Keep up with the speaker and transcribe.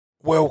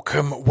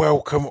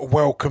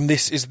welcome.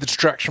 This is the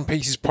Distraction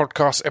Pieces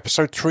podcast,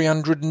 episode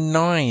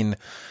 309.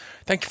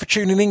 Thank you for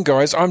tuning in,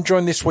 guys. I'm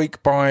joined this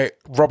week by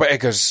Robert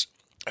Eggers,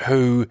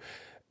 who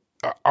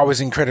I was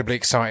incredibly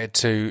excited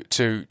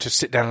to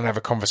sit down and have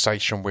a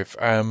conversation with.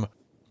 I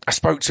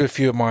spoke to a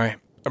few of my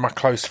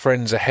close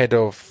friends ahead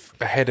of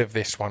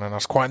this one, and I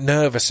was quite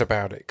nervous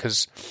about it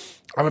because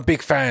I'm a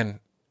big fan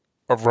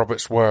of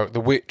Robert's work.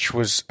 The Witch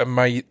was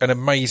an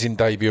amazing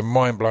debut, a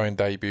mind-blowing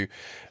debut.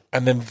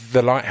 And then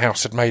The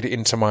Lighthouse had made it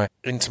into my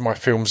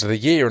films of the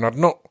year, and I'd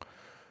not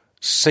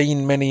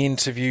seen many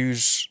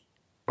interviews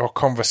or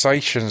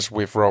conversations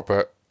with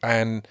Robert,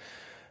 and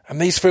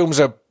these films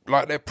are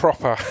like, they're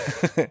proper,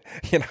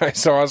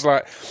 So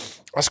I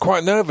was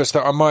quite nervous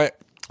that I might,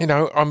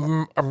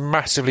 I'm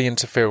massively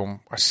into film.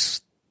 I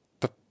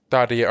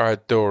study it, I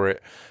adore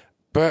it,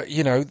 but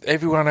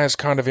everyone has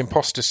kind of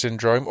imposter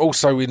syndrome.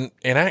 Also in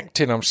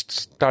acting, I'm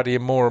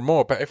studying more and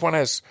more, but everyone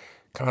has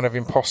kind of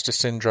imposter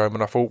syndrome,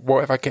 and I thought,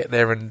 what if I get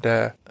there and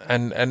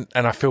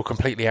I feel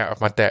completely out of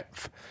my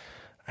depth?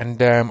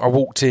 And I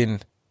walked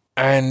in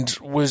and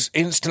was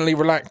instantly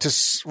relaxed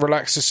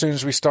as soon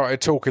as we started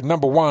talking.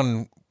 Number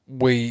one,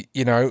 we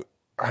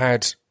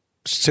had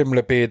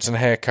similar beards and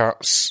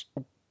haircuts.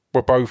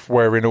 We're both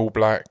wearing all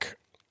black,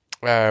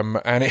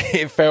 and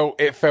it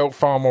felt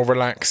far more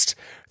relaxed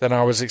than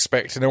I was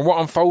expecting. And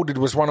what unfolded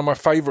was one of my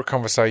favourite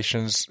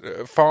conversations.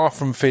 Far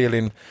from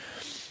feeling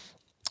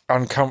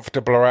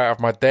uncomfortable or out of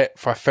my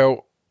depth, I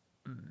felt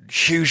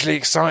hugely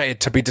excited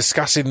to be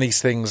discussing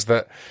these things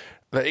that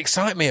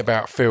excite me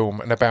about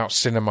film and about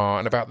cinema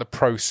and about the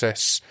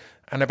process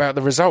and about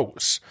the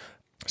results.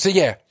 So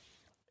yeah,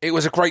 it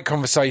was a great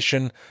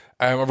conversation.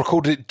 I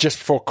recorded it just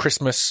before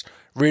Christmas.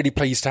 Really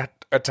pleased to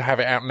have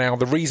it out now.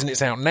 The reason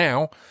it's out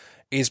now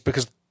is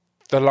because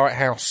The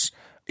Lighthouse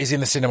is in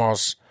the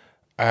cinemas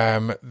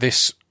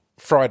this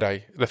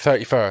Friday, the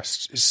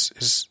 31st.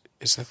 Is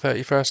the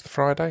 31st the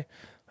Friday?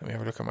 Let me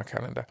have a look at my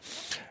calendar.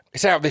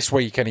 It's out this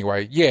week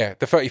anyway. Yeah,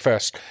 the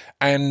 31st.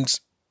 And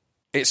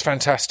it's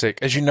fantastic.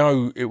 As you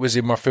know, it was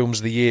in my Films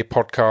of the Year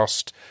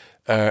podcast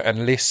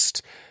and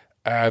list.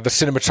 The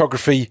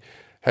cinematography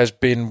has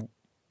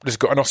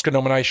got an Oscar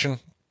nomination.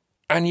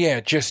 And yeah,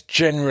 just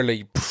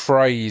generally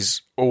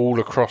praise all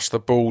across the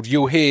board.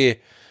 You'll hear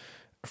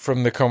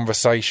from the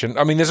conversation.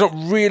 I mean, there's not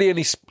really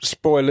any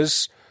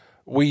spoilers.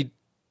 We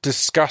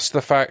discussed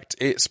the fact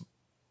it's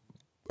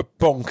a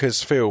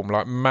bonkers film,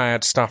 like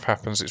mad stuff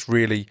happens. It's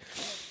really,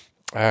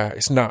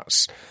 it's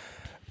nuts.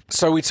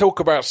 So we talk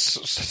about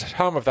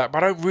some of that,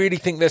 but I don't really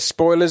think there's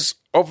spoilers.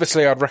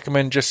 Obviously, I'd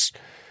recommend just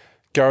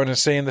going and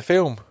seeing the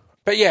film.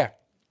 But yeah,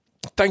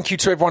 thank you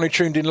to everyone who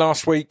tuned in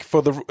last week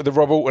for the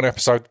Rob Alton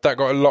episode. That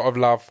got a lot of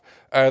love.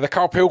 The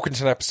Carl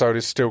Pilkington episode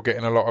is still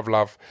getting a lot of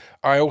love.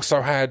 I also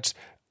had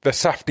the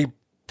Safdie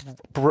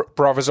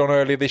brothers on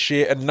earlier this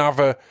year,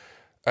 another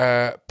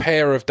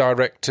pair of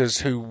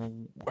directors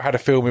who had a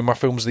film in my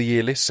Films of the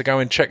Year list. So go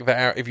and check that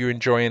out if you're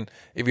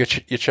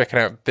checking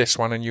out this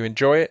one and you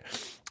enjoy it.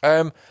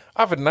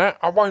 Other than that,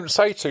 I won't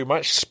say too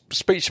much.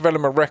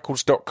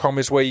 SpeechDevelopmentRecords.com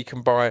is where you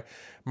can buy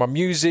my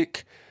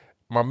music,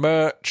 my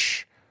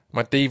merch,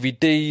 my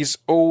DVDs,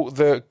 all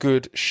the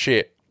good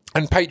shit.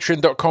 And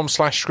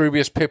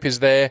Patreon.com/ScroobiusPip is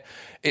there.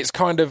 It's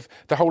kind of,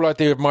 the whole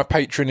idea of my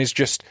Patreon is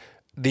just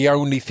the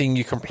only thing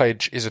you can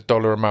pledge is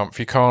 $1 a month.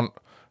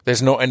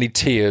 There's not any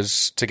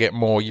tiers to get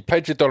more. You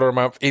pledge $1 a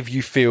month if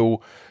you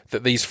feel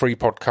that these free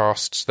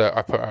podcasts that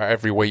I put out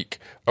every week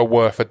are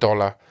worth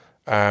 $1,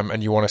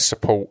 and you want to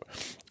support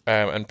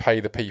and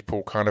pay the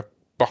people kind of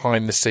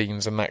behind the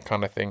scenes and that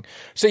kind of thing.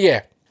 So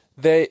yeah,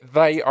 they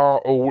are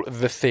all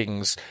the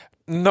things.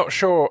 Not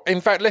sure.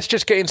 In fact, let's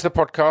just get into the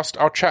podcast.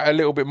 I'll chat a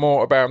little bit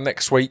more about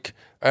next week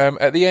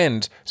at the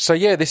end. So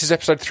yeah, this is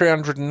episode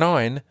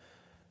 309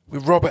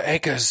 with Robert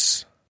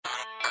Eggers.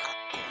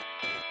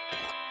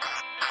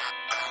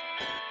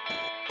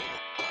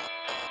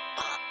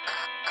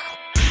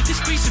 This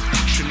piece of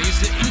fiction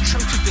is the intro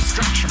to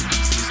Distraction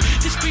Pieces.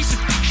 This piece of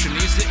fiction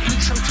is the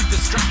intro to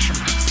Distraction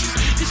Pieces.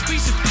 This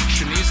piece of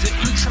fiction is the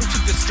intro to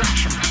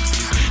Distraction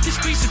Pieces. This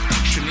piece of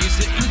fiction is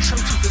the intro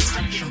to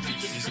Distraction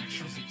Pieces.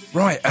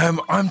 Right,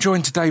 I'm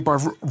joined today by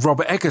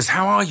Robert Eggers.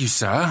 How are you,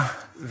 sir?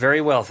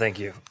 Very well, thank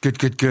you.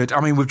 Good.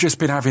 I mean, we've just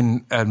been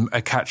having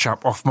a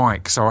catch-up off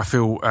mic, so I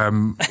feel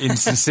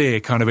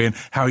insincere kind of in,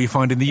 how are you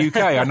finding the UK?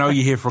 I know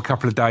you're here for a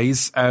couple of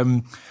days.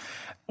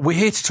 We're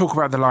here to talk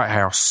about The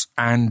Lighthouse,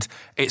 and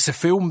it's a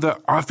film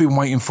that I've been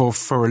waiting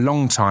for a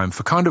long time,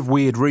 for kind of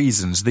weird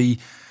reasons. The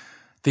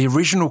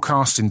original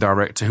casting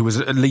director, who was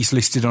at least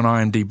listed on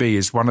IMDb,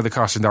 is one of the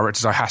casting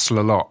directors I hassle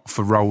a lot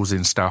for roles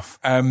in stuff.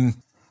 And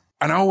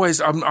I'm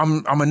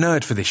a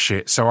nerd for this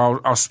shit, so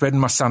I'll spend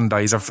my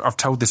Sundays, I've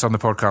told this on the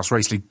podcast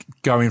recently,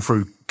 going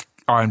through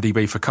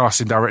IMDb for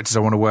casting directors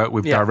I want to work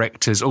with,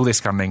 directors, all this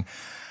kind of thing.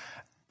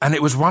 And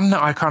it was one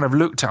that I kind of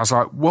looked at, I was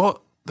like, what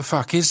the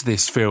fuck is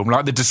this film?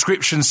 Like, the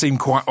description seemed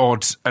quite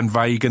odd and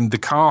vague, and the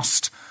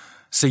cast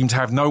seemed to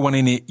have no one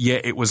in it,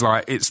 yet it was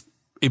like, it's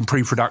in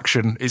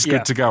pre-production, it's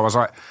good to go. I was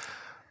like,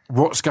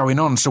 what's going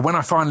on? So when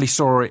I finally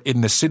saw it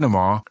in the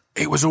cinema,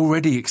 it was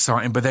already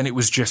exciting, but then it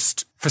was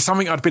just, for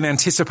something I'd been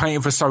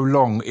anticipating for so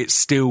long, it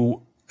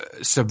still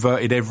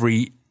subverted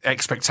every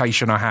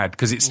expectation I had,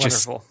 because it's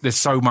Wonderful. just, there's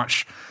so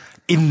much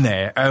in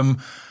there.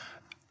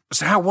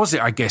 So how was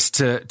it, I guess,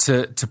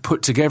 to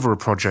put together a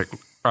project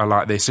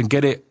like this and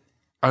get it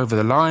over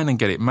the line and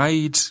get it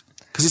made?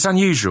 Because it's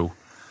unusual.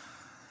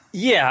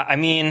 Yeah, I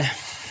mean,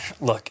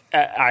 look,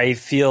 I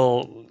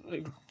feel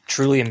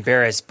truly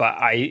embarrassed, but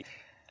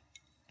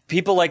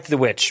people liked The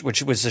Witch,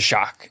 which was a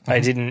shock. I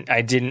didn't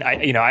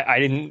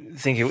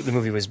think the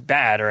movie was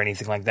bad or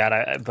anything like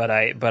that.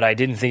 But I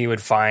didn't think it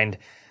would find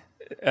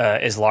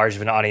as large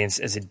of an audience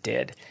as it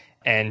did,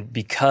 and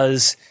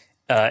because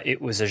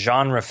it was a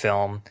genre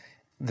film,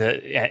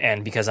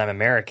 and because I'm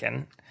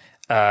American,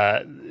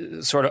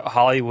 sort of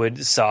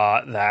Hollywood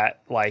saw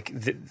that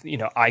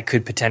I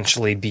could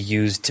potentially be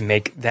used to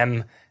make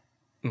them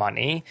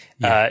money,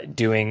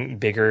 doing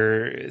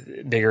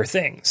bigger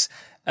things.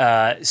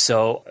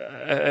 So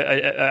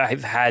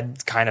I've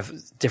had kind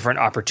of different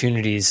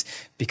opportunities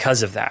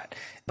because of that.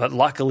 But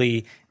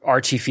luckily,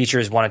 RT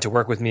Features wanted to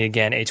work with me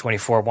again.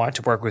 A24 wanted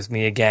to work with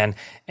me again,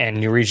 and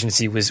New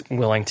Regency was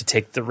willing to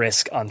take the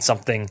risk on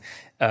something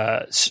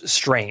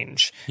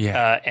strange.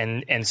 Yeah.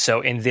 And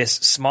so in this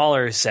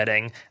smaller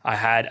setting, I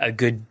had a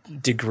good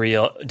degree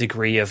of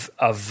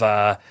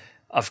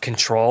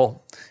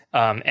control,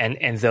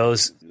 and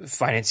those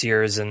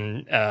financiers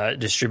and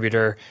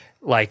distributor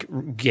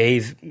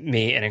gave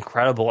me an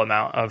incredible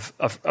amount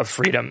of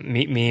freedom.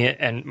 Me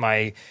and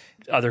my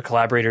other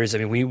collaborators. I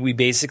mean, we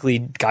basically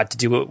got to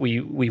do what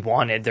we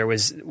wanted. There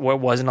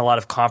wasn't a lot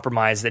of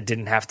compromise that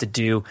didn't have to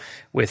do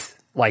with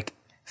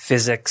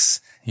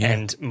physics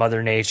and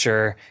Mother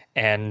Nature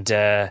and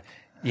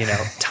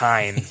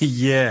time.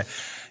 Yeah.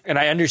 And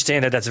I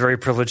understand that that's a very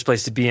privileged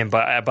place to be in,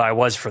 but I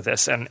was for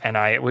this, and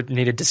I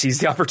needed to seize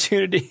the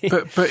opportunity.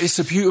 But it's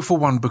a beautiful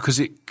one because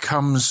it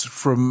comes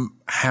from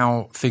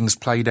how things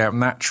played out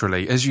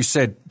naturally. As you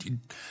said,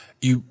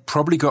 you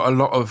probably got a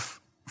lot of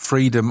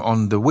freedom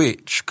on The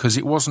Witch because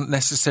it wasn't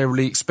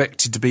necessarily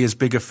expected to be as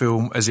big a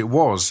film as it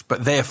was.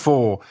 But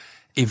therefore,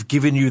 if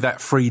giving you that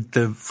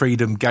the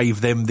freedom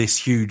gave them this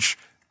huge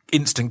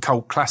instant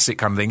cult classic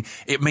kind of thing,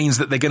 it means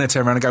that they're going to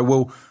turn around and go,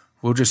 well,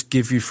 we'll just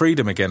give you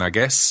freedom again, I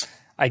guess.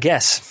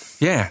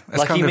 Yeah.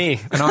 That's Lucky me.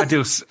 An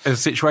ideal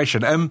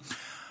situation.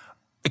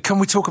 Can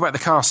we talk about the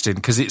casting?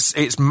 Because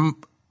it's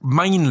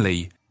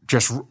mainly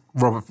just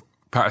Robert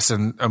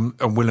Pattinson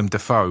and Willem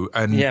Dafoe.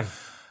 And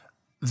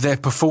their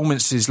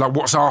performances,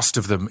 what's asked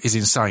of them is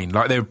insane.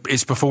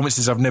 It's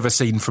performances I've never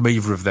seen from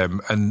either of them.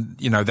 And,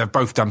 they've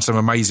both done some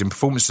amazing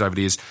performances over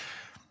the years.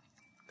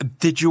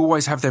 Did you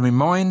always have them in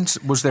mind?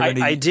 Was there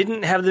any? I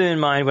didn't have them in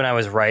mind when I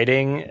was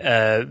writing,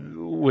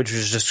 which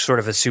was just sort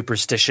of a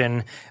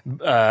superstition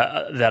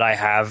that I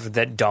have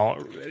that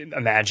don't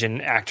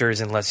imagine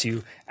actors unless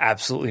you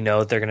absolutely know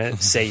that they're going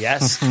to say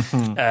yes.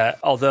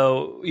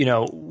 Although,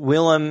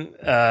 Willem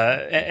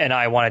and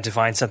I wanted to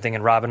find something,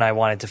 and Rob and I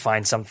wanted to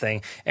find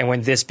something. And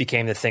when this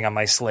became the thing on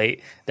my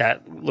slate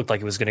that looked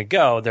like it was going to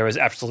go, there was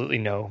absolutely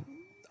no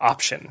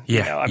option.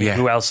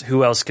 Who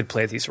else could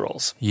play these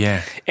roles?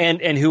 Yeah.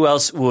 And who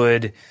else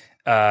would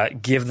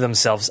give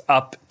themselves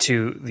up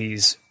to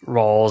these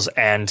roles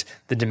and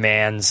the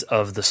demands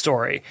of the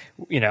story,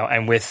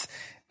 and with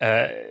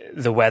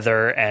the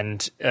weather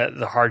and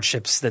the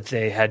hardships that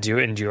they had to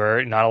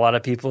endure, not a lot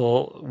of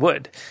people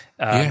would.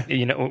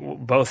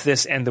 Both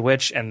this and The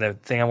Witch and the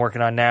thing I'm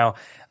working on now,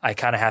 I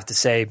kind of have to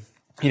say,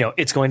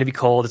 it's going to be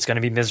cold. It's going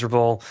to be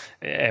miserable,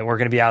 and we're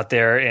going to be out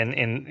there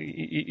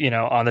in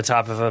on the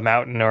top of a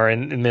mountain or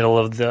in the middle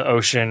of the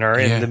ocean or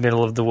in the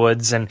middle of the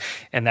woods, and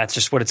that's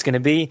just what it's going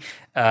to be.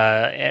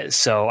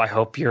 So I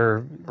hope you're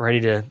ready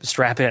to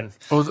strap in.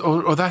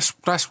 Or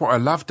that's what I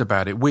loved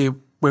about it. We're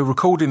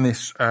recording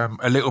this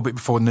a little bit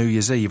before New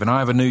Year's Eve, and I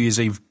have a New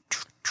Year's Eve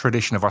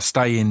tradition of I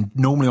stay in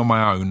normally on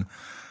my own.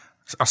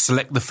 I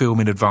select the film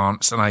in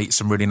advance and I eat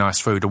some really nice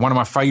food. And one of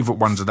my favourite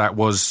ones of that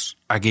was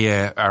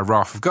Aguirre,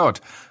 Wrath of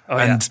God.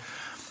 And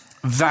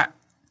that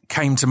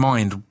came to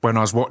mind when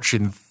I was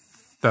watching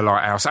The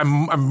Lighthouse and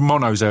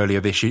Mono's earlier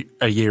this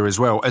year as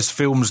well, as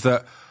films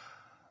that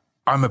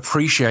I'm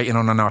appreciating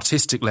on an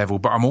artistic level,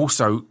 but I'm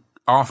also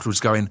afterwards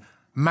going,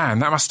 man,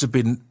 that must have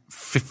been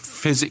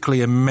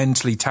physically and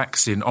mentally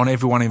taxing on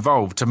everyone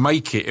involved. To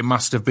make it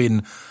must have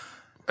been,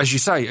 as you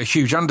say, a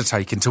huge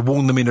undertaking to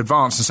warn them in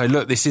advance and say,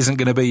 look, this isn't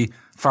going to be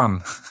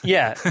fun.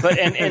 Yeah, but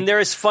and there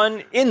is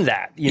fun in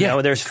that.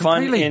 There's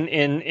completely. fun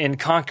in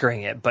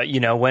conquering it. But,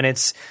 when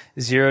it's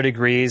 0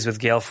 degrees with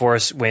gale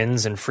force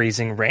winds and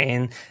freezing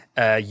rain,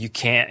 you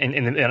can't,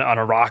 on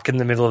a rock in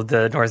the middle of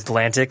the North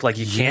Atlantic,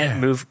 you can't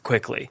move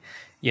quickly.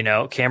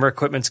 Camera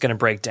equipment's going to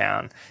break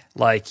down.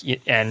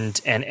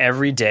 And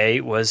every day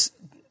was,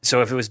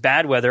 so if it was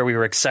bad weather, we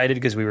were excited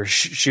because we were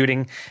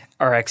shooting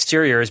our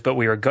exteriors, but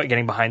we were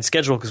getting behind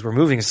schedule because we're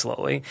moving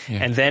slowly.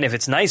 Yeah. And then if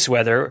it's nice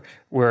weather,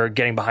 we're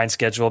getting behind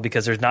schedule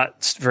because there's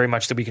not very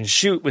much that we can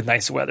shoot with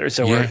nice weather.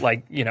 So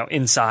we're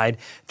inside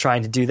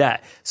trying to do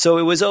that. So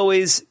it was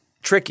always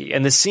tricky.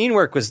 And the scene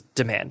work was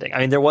demanding. I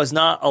mean, there was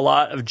not a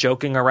lot of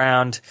joking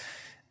around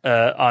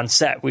on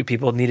set.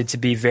 People needed to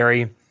be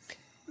very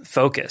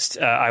focused.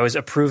 I was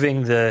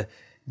approving the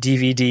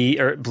DVD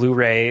or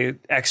Blu-ray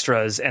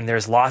extras, and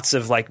there's lots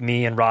of like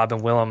me and Rob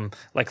and Willem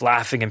like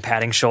laughing and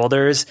patting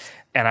shoulders.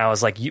 And I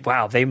was like,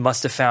 wow, they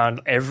must have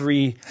found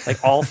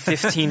all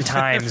 15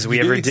 times we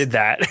ever did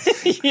that.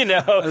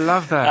 I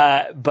love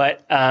that.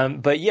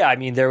 But yeah, I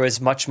mean, there was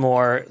much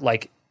more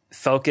like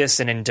focus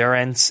and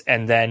endurance,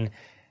 and then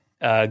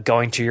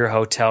going to your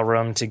hotel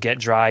room to get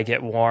dry,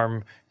 get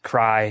warm,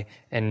 cry,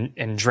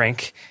 and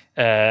drink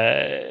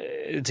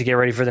to get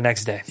ready for the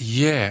next day.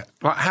 Yeah.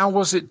 Like, how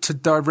was it to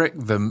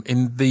direct them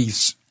in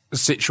these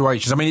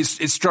situations? I mean,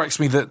 it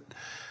strikes me that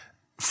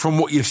from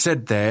what you've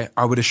said there,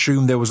 I would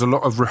assume there was a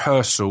lot of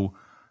rehearsal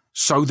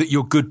so that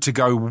you're good to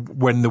go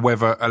when the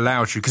weather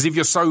allows you. Because if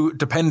you're so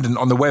dependent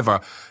on the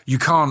weather, you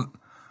can't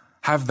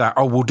have that,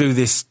 we'll do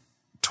this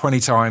 20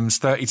 times,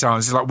 30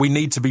 times. It's like we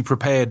need to be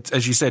prepared,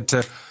 as you said,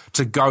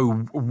 to go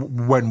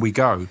when we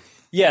go.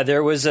 Yeah,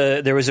 there was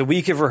a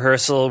week of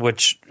rehearsal,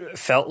 which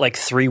felt like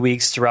 3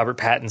 weeks to Robert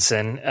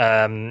Pattinson,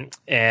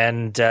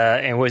 and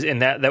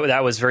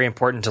that was very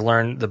important to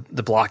learn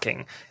the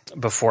blocking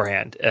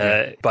beforehand.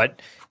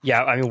 But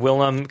yeah, I mean,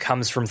 Willem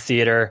comes from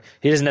theater.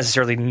 He doesn't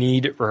necessarily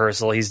need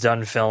rehearsal. He's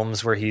done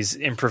films where he's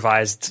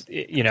improvised,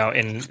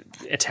 in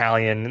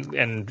Italian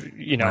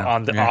and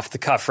off the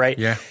cuff, right?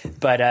 Yeah.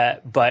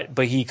 But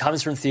he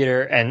comes from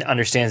theater and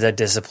understands that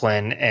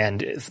discipline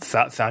and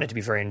found it to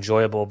be very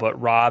enjoyable.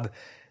 But Rob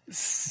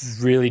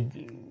really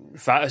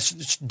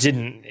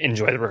didn't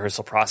enjoy the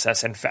rehearsal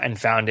process and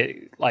found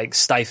it like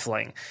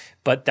stifling.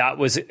 But that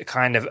was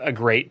kind of a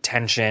great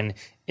tension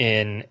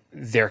in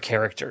their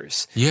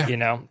characters. Yeah.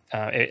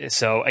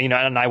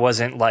 And I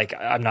wasn't like,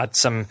 I'm not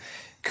some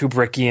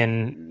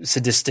Kubrickian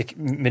sadistic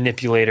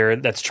manipulator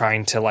that's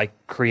trying to like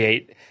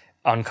create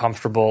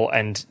uncomfortable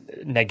and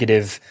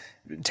negative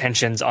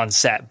tensions on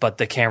set, but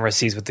the camera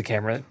sees what the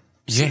camera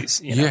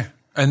sees. Yeah.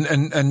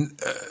 And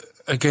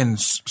again,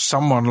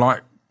 someone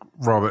like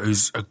Robert,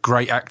 who's a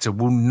great actor,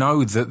 will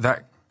know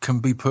that can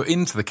be put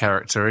into the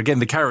character. Again,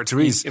 the character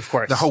is, of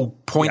course, the whole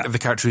point of the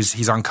character is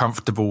he's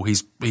uncomfortable.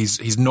 He's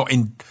not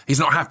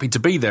happy to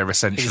be there.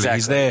 Essentially, exactly.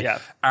 He's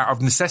there out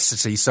of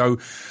necessity. So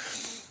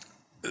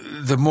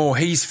the more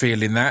he's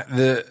feeling that,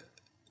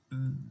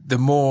 the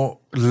more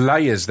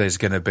layers there's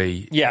going to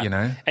be. Yeah,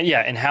 And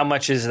and how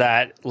much is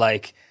that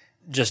like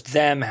just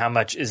them? How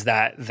much is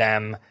that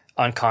them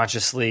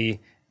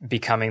unconsciously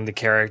becoming the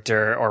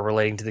character or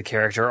relating to the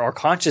character or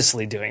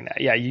consciously doing that?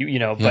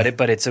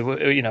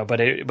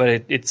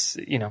 It's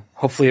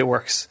hopefully it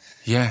works.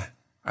 Yeah.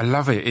 I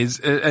love it.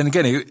 And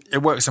again,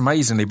 it works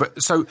amazingly.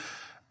 But so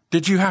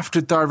did you have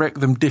to direct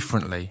them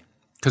differently?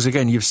 Because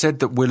again, you've said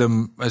that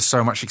Willem has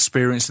so much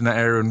experience in that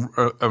area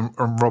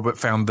and Robert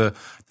found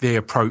the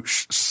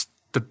approach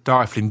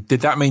stifling.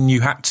 Did that mean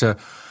you had to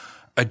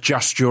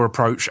adjust your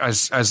approach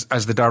as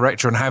the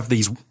director and have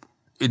these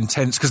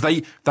intense, because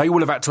they will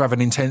have had to have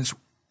an intense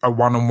a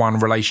one-on-one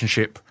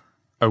relationship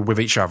with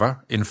each other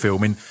in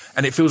filming,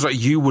 and it feels like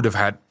you would have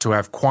had to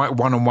have quite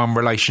one-on-one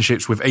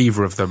relationships with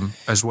either of them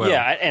as well.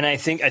 Yeah, and I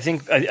think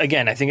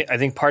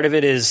part of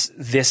it is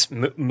this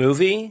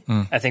movie.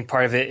 I think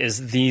part of it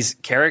is these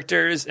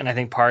characters, and I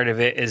think part of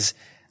it is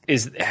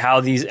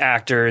how these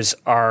actors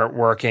are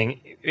working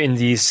in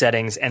these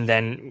settings, and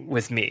then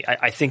with me.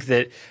 I think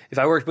that if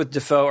I worked with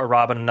Dafoe or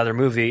Rob on another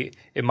movie,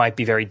 it might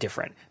be very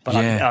different. But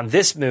on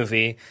this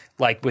movie,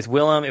 like with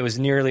Willem, it was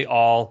nearly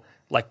all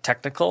like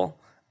technical,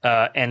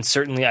 and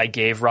certainly I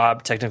gave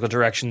Rob technical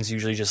directions,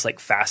 usually just like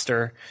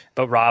faster,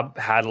 but Rob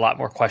had a lot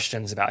more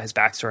questions about his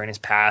backstory and his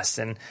past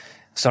and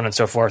so on and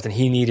so forth, and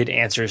he needed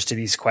answers to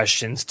these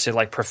questions to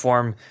like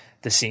perform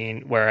the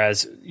scene,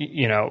 whereas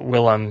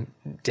Willem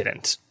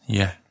didn't.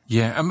 Yeah,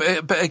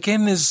 but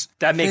again,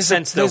 that makes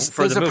sense though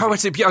for the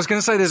movie. I was going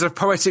to say there's a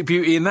poetic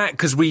beauty in that,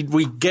 because we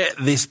get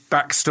this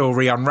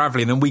backstory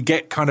unraveling, and we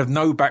get kind of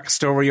no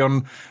backstory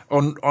on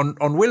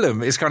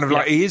Willem. It's kind of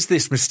like he is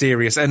this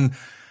mysterious, and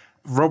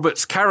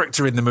Robert's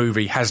character in the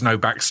movie has no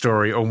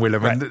backstory on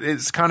Willem, and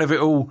it's kind of it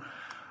all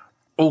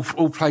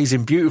plays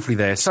in beautifully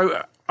there.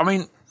 So I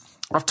mean,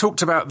 I've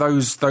talked about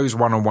those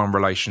one-on-one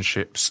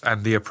relationships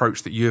and the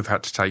approach that you have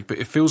had to take, but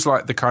it feels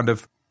like the kind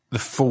of the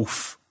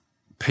fourth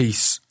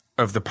piece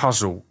of the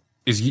puzzle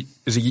is it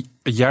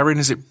Yarin?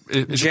 Is it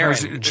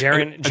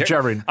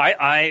Jarin?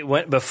 I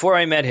went before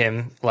I met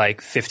him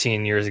like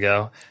 15 years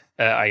ago.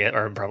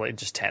 Or probably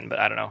just 10, but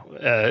I don't know.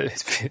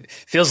 It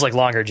feels like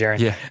longer, Jarin.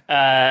 Yeah.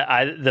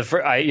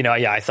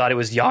 I thought it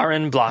was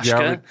Yarin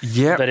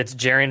Blaschke, but it's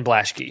Jarin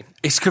Blaschke.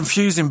 It's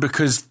confusing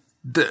because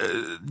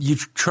you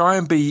try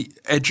and be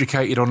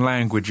educated on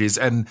languages,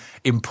 and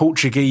in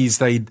Portuguese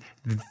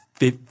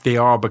the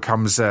R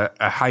becomes a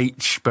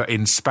H, but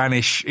in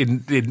Spanish,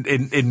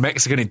 in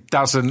Mexican, it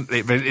doesn't.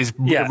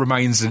 It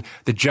remains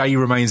the J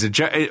remains a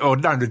J, or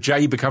no, the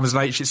J becomes an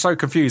H. It's so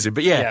confusing.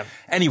 But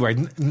anyway,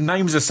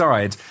 names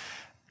aside,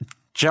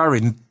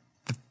 Jarin,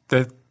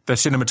 the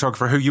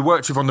cinematographer who you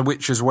worked with on The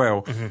Witch as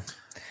well. Mm-hmm.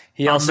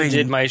 He also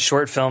did my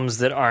short films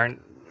that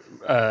aren't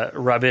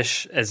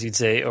rubbish, as you'd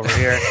say over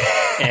here.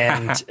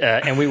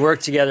 And we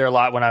worked together a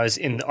lot when I was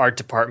in the art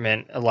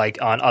department,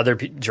 like on other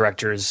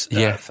directors'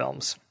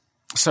 films.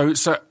 So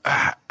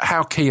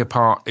how key a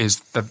part is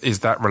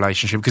that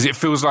relationship? Because it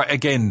feels like,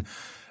 again,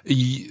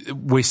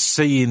 we're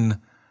seeing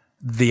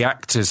the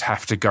actors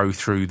have to go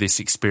through this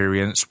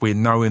experience. We're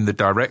knowing the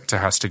director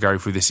has to go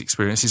through this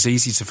experience. It's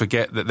easy to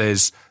forget that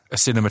there's a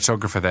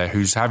cinematographer there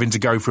who's having to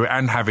go through it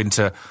and having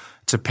to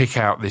pick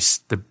out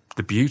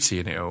the beauty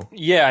in it all.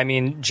 Yeah, I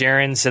mean,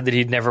 Jaron said that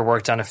he'd never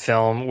worked on a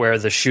film where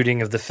the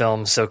shooting of the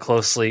film so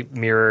closely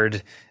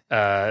mirrored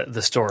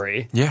the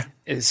story. Yeah.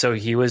 So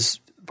he was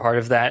part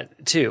of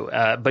that too.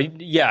 But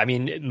yeah, I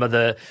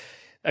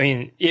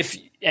mean, if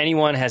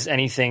anyone has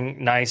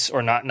anything nice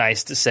or not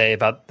nice to say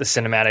about the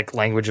cinematic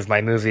language of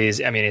my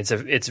movies, I mean,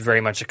 it's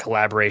very much a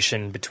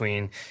collaboration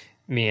between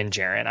me and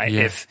Jaron.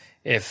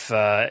 If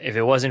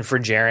it wasn't for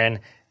Jaron,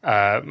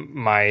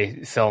 my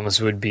films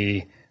would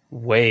be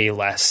way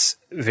less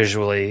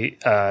visually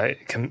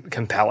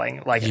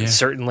compelling.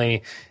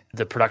 Certainly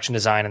the production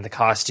design and the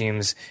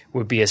costumes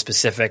would be as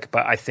specific,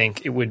 but I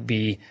think it would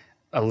be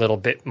a little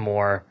bit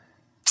more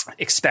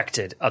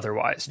expected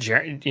otherwise.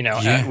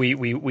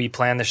 We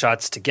plan the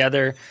shots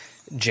together.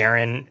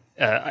 Jaron,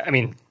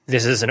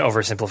 this is an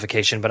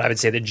oversimplification, but I would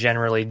say that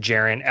generally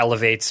Jaron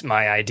elevates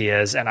my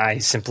ideas and I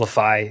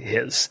simplify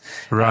his.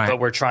 Right. But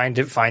we're trying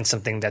to find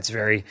something that's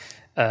very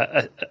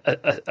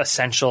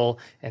essential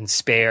and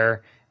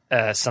spare,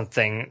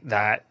 something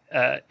that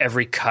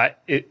every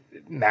cut it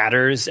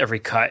matters. Every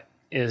cut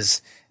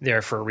is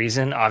there for a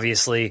reason.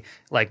 Obviously,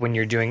 like when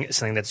you're doing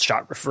something that's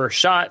shot for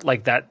shot,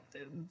 like that,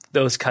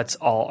 those cuts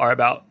all are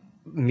about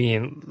me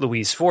and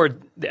Louise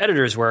Ford, the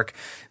editor's work,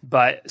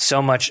 but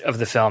so much of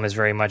the film is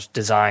very much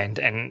designed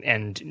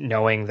and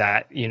knowing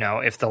that,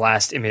 if the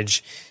last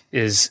image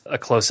is a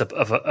close-up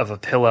of a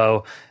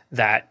pillow,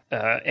 that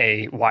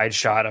a wide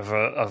shot of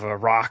a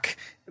rock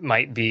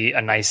might be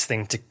a nice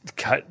thing to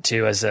cut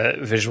to as a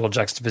visual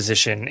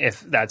juxtaposition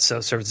if that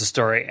so serves the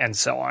story, and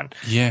so on.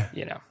 Yeah.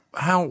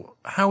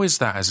 How is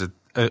that as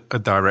a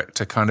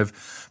director, kind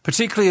of,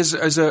 particularly as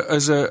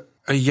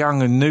a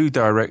young and new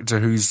director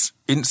who's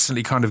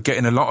instantly kind of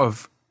getting a lot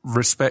of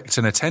respect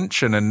and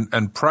attention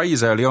and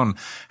praise early on?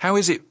 How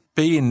is it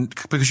being,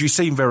 because you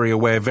seem very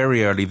aware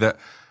very early that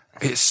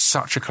it's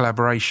such a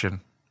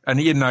collaboration, and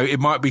it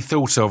might be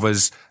thought of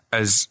as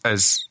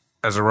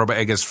a Robert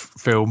Eggers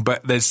film,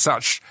 but it's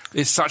such a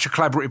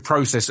collaborative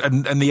process,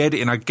 and the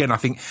editing, again, I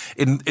think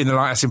in The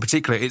Lighthouse in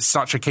particular, it's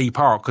such a key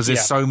part because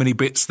there's so many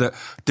bits that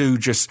do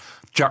just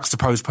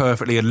juxtapose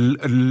perfectly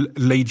and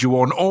lead you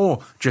on,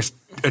 or just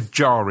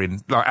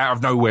jarring, like out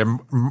of nowhere,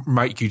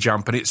 make you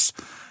jump, and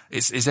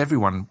it's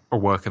everyone are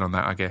working on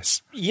that, I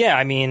guess. Yeah,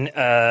 I mean,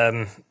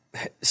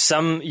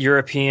 some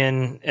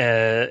European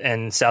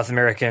and South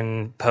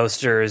American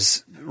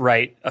posters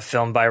write a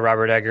film by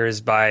Robert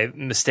Eggers by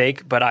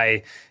mistake, but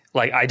I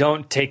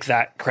don't take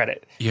that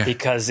credit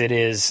because it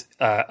is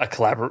a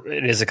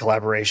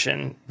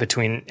collaboration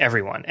between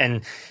everyone.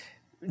 And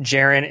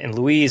Jaron and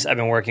Louise I've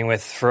been working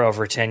with for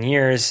over 10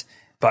 years,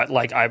 but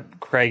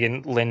Craig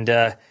and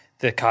Linda,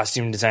 the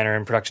costume designer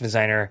and production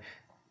designer,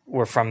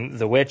 were from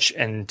The Witch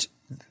and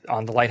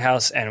on The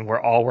Lighthouse, and we're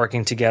all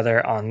working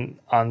together on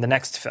the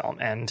next film.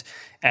 And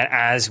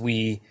as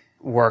we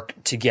work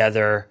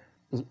together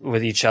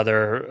with each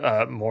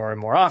other more and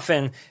more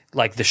often,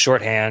 like the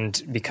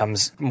shorthand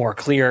becomes more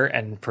clear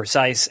and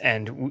precise,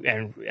 and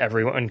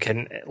everyone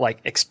can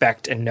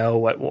expect and know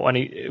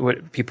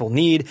what people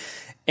need,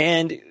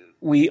 and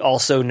we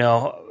also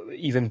know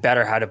even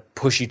better how to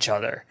push each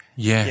other.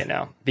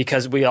 Yeah,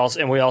 because we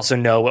also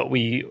know what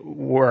we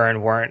were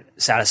and weren't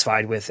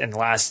satisfied with in the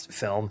last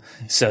film,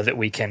 so that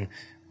we can,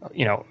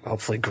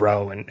 hopefully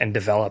grow and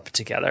develop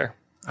together.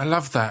 I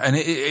love that, and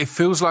it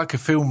feels like a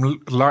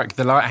film like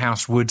The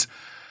Lighthouse would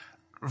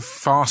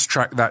fast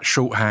track that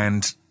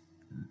shorthand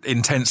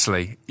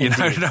intensely.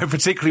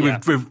 Particularly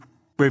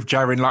with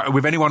Jaron, like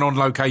with anyone on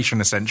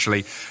location,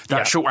 essentially,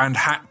 that shorthand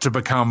had to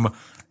become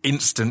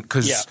instant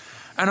because.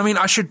 And I mean,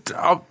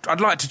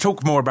 I'd like to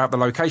talk more about the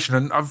location,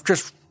 and I've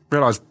just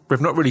realised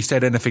we've not really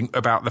said anything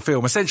about the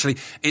film. Essentially,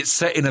 it's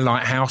set in a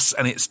lighthouse,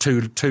 and it's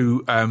it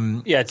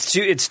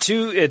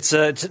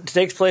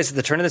takes place at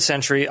the turn of the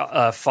century,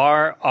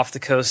 far off the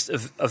coast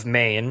of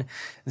Maine,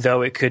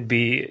 though it could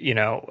be,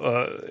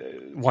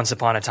 once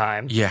upon a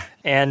time. Yeah.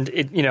 And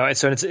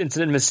it's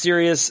a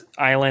mysterious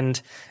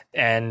island,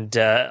 and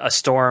a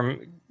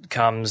storm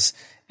comes,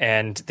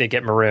 and they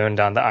get marooned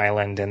on the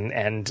island,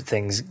 and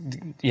things,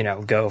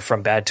 go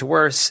from bad to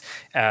worse.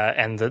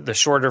 And the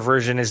shorter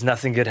version is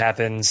nothing good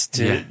happens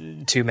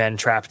to two men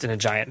trapped in a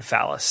giant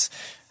phallus.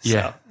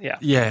 So,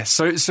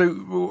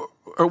 So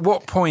at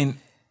what point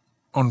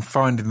on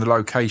finding the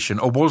location,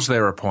 or was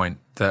there a point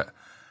that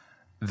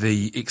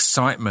the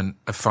excitement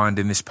of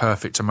finding this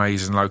perfect,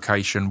 amazing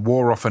location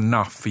wore off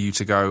enough for you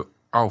to go,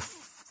 oh,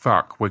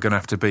 fuck, we're going to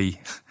have to be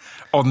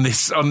on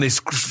this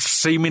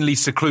seemingly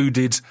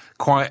secluded,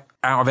 quite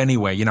out of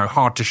anywhere,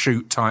 hard to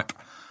shoot type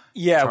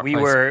Yeah, type we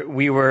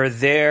place? were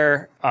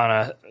there on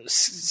a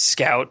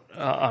scout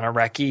on a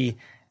recce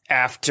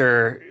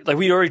after, like,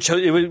 we'd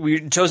already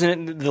we'd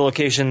chosen the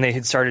location they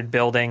had started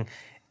building,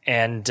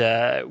 and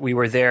we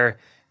were there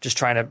just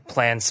trying to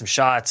plan some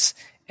shots.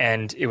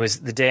 And it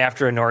was the day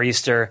after a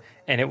nor'easter,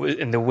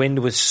 and the wind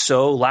was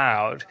so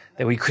loud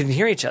that we couldn't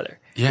hear each other.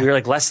 Yeah. We were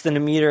like less than a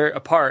meter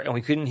apart, and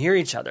we couldn't hear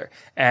each other.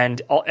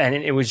 And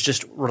it was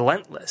just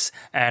relentless.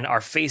 And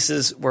our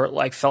faces were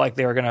like, felt like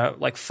they were gonna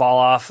like fall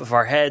off of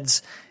our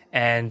heads.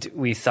 And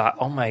we thought,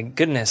 oh my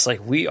goodness,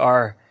 like we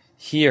are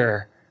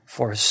here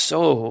for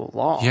so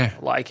long. Yeah.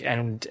 Like,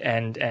 and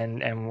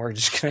we're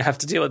just gonna have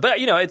to deal with it. But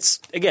it's,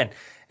 again,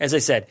 as I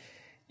said,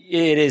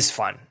 it is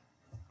fun.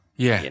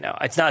 Yeah.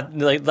 It's not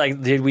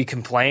like did we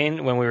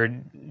complain when we were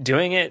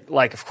doing it?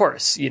 Like, of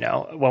course,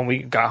 when we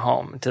got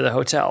home to the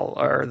hotel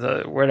or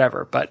the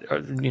whatever. But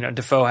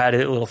Defoe had a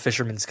little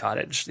fisherman's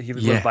cottage. He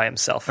would live by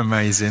himself.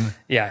 Amazing.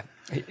 Yeah.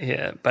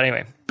 But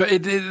anyway, But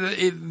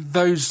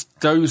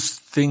those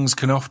things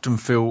can often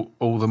feel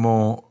all the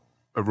more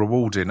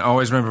rewarding. I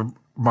always remember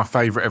my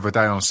favourite ever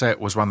day on set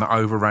was one that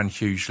overran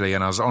hugely,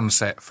 and I was on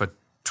set for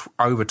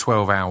over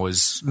 12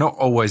 hours, not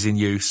always in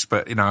use,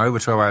 but over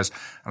 12 hours,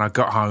 and I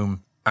got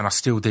home and I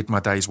still did my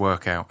day's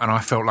workout, and I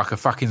felt like a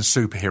fucking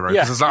superhero because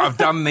Yeah. I was like, I've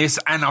done this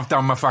and I've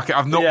done my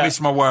I've not missed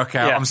my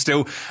workout. Yeah. I'm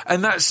still,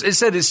 and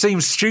it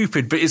seems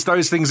stupid, but it's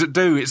those things that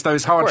do. It's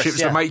those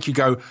hardships that make you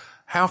go,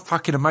 how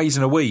fucking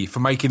amazing are we for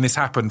making this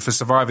happen, for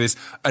surviving this,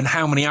 and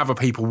how many other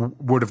people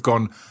would have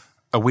gone,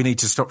 oh, we need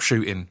to stop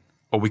shooting,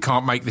 or we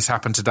can't make this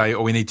happen today,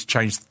 or we need to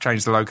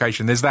change the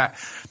location. There's that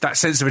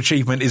sense of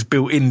achievement is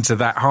built into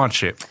that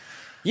hardship.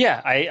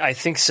 yeah, I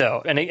think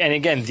so. And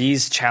again,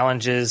 these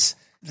challenges,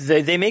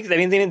 they make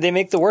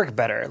the work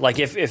better. Like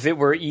if it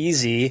were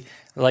easy,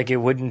 like it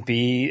wouldn't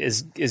be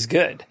as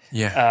good.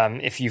 Yeah.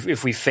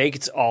 If we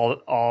faked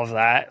all of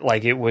that,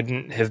 like it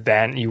wouldn't have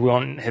been, you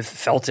wouldn't have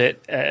felt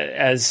it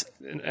as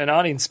an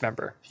audience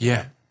member.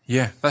 Yeah.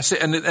 Yeah. That's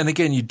it. And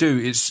again, you do.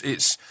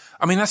 It's.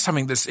 I mean, that's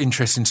something that's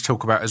interesting to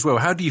talk about as well.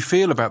 How do you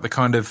feel about the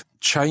kind of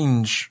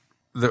change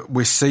that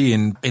we're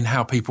seeing in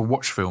how people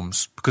watch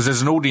films? Because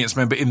as an audience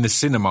member in the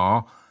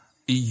cinema,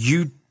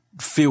 you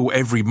feel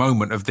every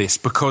moment of this,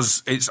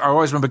 because I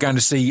always remember going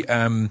to see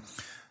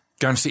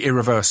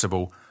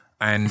Irreversible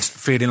and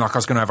feeling like I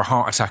was going to have a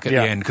heart attack at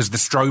the end because the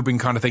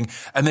strobing kind of thing.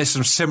 And there's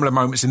some similar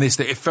moments in this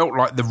that it felt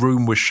like the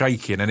room was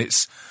shaking, and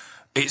it's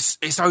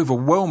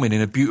overwhelming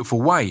in a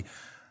beautiful way.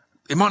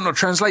 It might not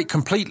translate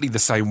completely the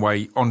same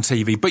way on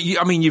TV, but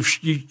you've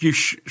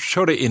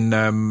shot it in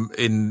I'm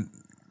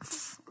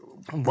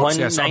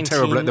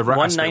terrible at the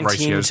aspect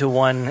ratios. 1:19 to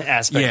 1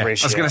 aspect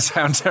ratio. I was going to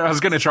say, I was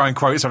going to try and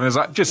quote something. I was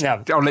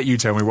like, I'll let you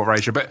tell me what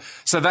ratio. But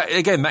so that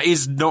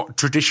is not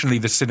traditionally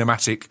the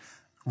cinematic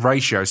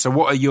ratio. So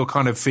what are your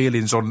kind of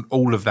feelings on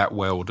all of that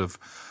world of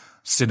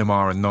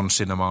cinema and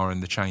non-cinema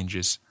and the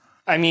changes?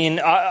 I mean,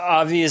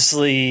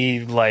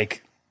 obviously,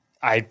 like,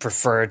 I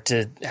prefer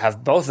to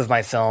have both of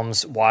my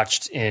films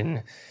watched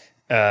in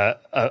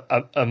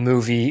a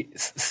movie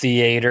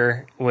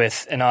theater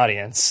with an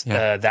audience.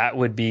 Yeah. That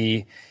would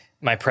be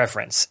my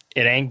preference.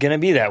 It ain't gonna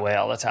be that way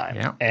all the time.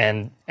 Yeah.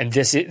 And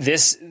this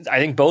I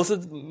think both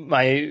of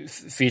my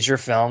feature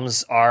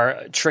films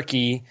are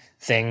tricky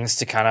things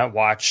to kind of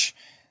watch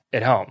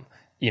at home.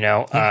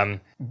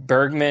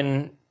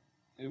 Bergman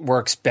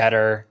works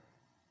better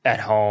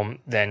at home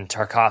than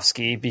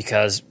Tarkovsky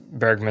because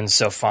Bergman's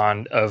so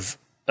fond of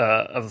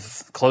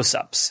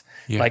close-ups.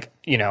 Yeah. Like,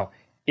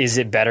 is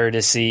it better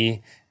to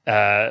see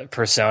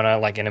Persona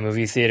like in a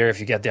movie theater if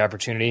you get the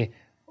opportunity?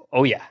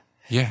 Oh yeah.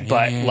 Yeah.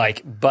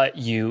 But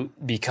you,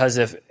 because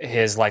of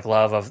his like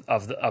love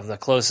of the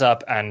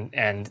close-up and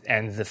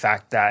the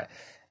fact that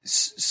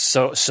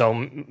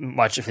so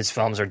much of his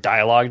films are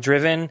dialogue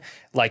driven,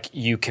 like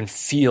you can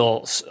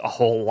feel a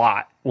whole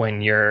lot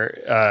when you're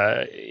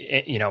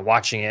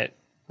watching it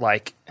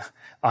like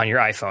on your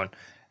iPhone.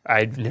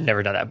 I've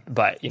never done that,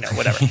 but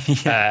whatever.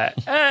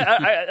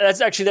 That's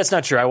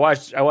not true. I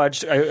watched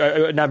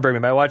not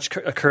Bergman, but I watched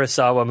a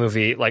Kurosawa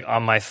movie like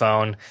on my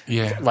phone,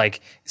 like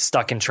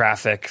stuck in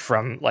traffic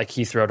from like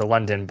Heathrow to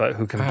London. But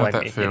who can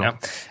blame me?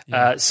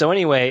 Yeah. So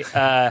anyway,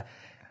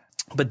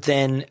 but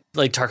then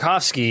like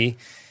Tarkovsky,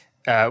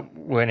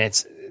 when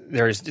it's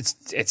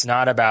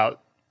not about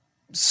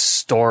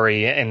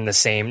story in the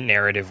same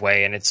narrative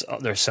way, and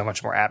there's so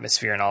much more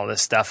atmosphere and all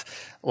this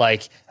stuff.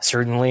 Like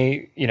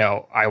certainly,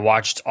 I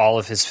watched all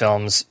of his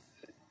films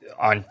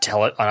on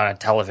a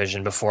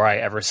television before I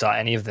ever saw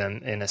any of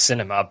them in a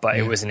cinema, but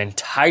it was an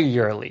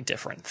entirely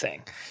different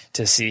thing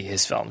to see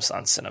his films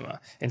on cinema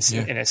in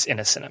a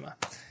cinema.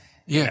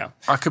 Yeah,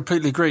 I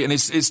completely agree, and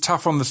it's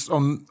tough on the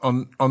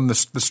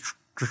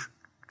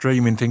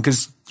streaming thing,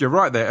 because you're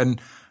right there,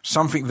 and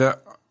something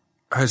that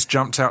has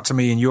jumped out to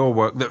me in your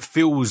work that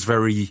feels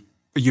very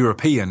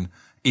European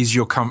is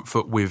your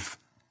comfort with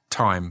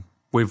time,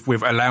 with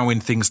allowing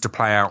things to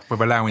play out,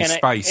 with allowing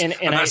space, and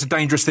that's a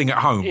dangerous thing at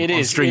home. It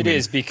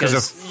is because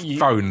of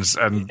phones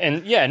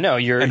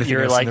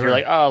you're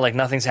like, oh, like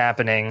nothing's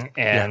happening,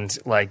 and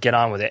like get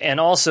on with it. And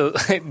also,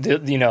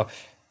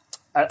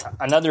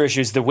 another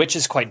issue is The Witch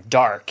is quite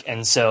dark,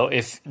 and so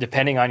if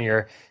depending on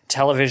your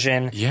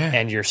television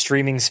and your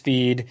streaming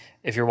speed,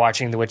 if you're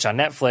watching The Witch on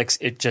Netflix,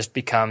 it just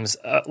becomes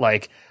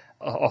like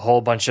a whole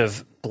bunch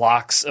of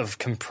blocks of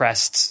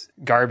compressed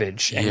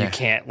garbage, and you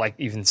can't like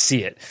even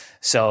see it.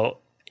 So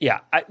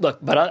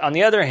but on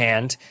the other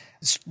hand,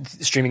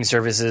 streaming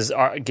services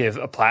give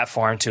a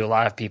platform to a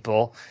lot of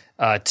people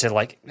to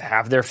like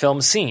have their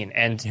films seen,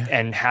 and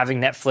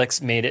having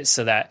Netflix made it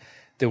so that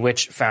The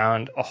Witch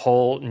found a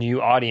whole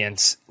new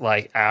audience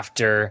like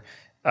after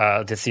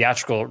the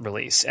theatrical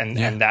release,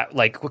 and that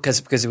like because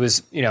it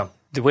was, you know,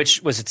 The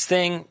Witch was its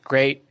thing,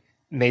 great,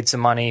 made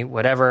some money,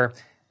 whatever.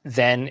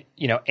 Then,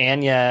 you know,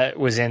 Anya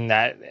was in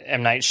that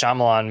M. Night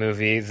Shyamalan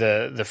movie,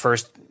 the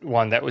first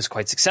one that was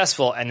quite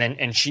successful,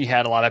 and she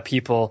had a lot of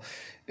people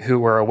who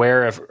were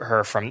aware of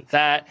her from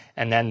that,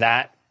 and then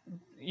that,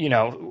 you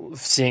know,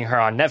 seeing her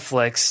on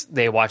Netflix,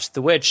 they watched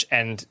The Witch,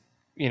 and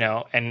you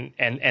know,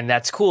 and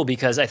that's cool,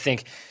 because I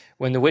think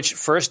when The Witch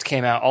first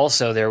came out,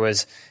 also there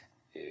was,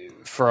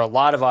 for a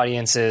lot of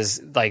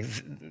audiences, like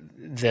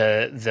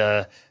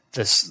the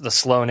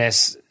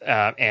slowness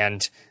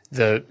and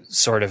the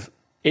sort of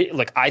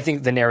like, I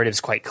think the narrative's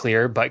quite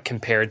clear, but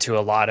compared to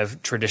a lot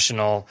of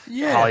traditional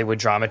Hollywood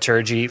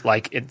dramaturgy,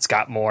 like it's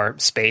got more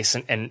space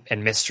and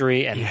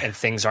mystery, and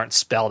things aren't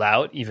spelled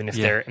out, even if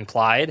they're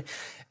implied.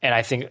 And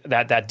I think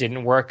that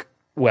didn't work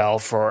well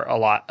for a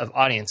lot of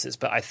audiences.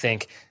 But I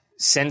think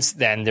since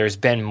then, there's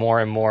been more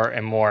and more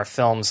and more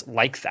films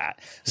like that.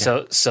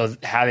 Yeah. So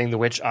having The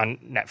Witch on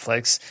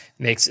Netflix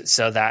makes it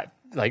so that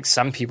like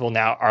some people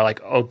now are like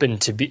open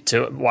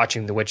to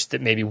watching The Witch that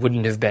maybe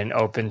wouldn't have been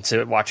open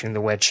to watching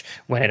The Witch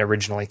when it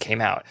originally came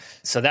out.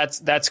 So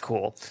that's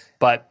cool.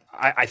 But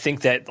I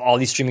think that all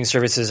these streaming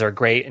services are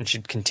great and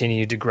should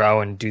continue to grow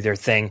and do their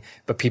thing,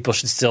 but people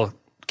should still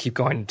keep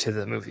going to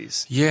the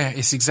movies. Yeah,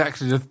 it's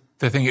exactly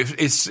the thing.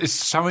 It's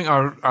something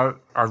I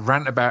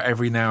rant about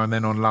every now and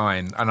then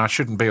online, and I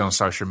shouldn't be on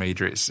social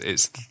media. It's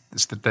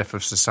the death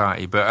of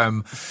society. But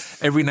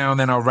every now and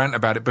then I'll rant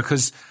about it,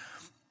 because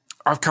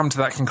I've come to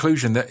that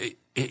conclusion that it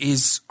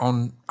is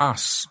on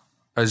us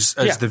as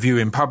the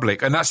viewing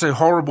public. And that's a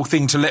horrible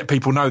thing to let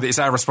people know, that it's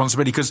our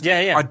responsibility, because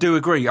I do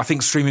agree. I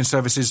think streaming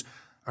services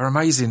are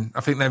amazing.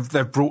 I think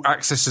they've brought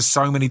access to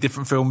so many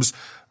different films,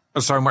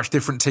 so much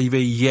different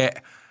TV,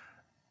 yet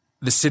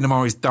the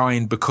cinema is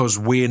dying because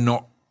we're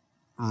not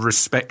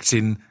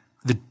respecting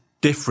the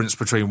difference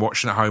between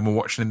watching at home and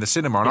watching in the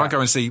cinema. And I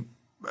go and see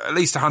at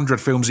least 100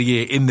 films a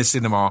year in the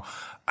cinema,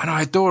 and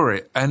I adore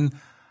it. And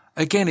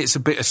again, it's a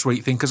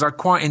bittersweet thing, because I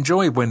quite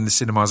enjoy when the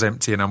cinema's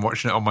empty and I'm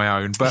watching it on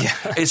my own. But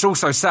it's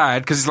also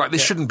sad, because it's like,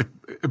 this shouldn't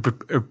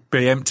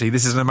be empty.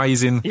 This is an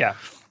amazing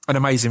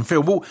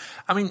film. Well,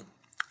 I mean,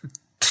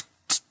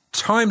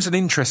 time's an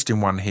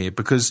interesting one here,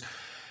 because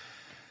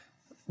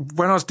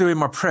when I was doing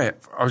my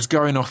prep, I was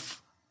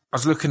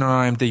looking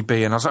on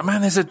IMDb, and I was like,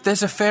 man,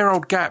 there's a fair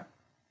old gap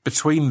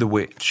between The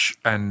Witch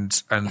and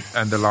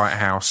The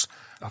Lighthouse.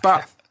 Okay.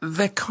 But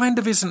there kind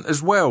of isn't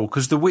as well,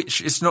 because The Witch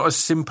is not as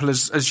simple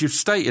as you've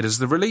stated as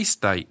the release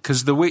date,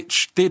 because The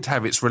Witch did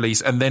have its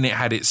release and then it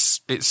had its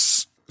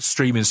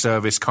streaming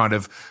service kind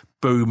of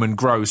boom and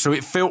grow. So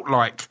it felt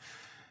like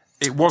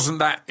it wasn't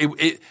that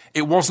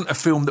it wasn't a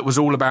film that was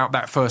all about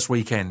that first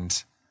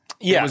weekend.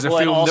 Yeah, it was a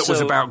film that was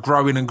about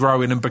growing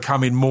and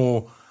becoming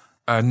more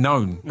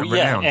known and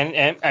renowned.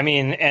 And I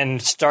mean,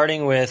 and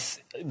starting with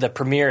the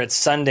premiere at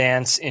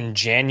Sundance in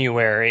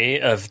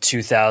January of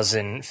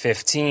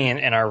 2015,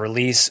 and our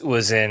release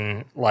was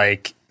in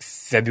like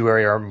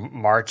February or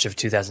March of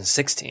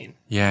 2016.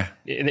 Yeah,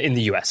 in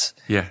the US.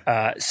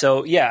 Yeah.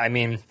 So yeah, I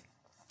mean,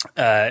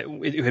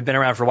 it had been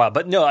around for a while,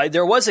 but no,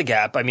 there was a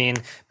gap. I mean,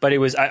 but it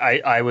was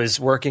I was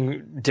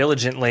working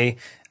diligently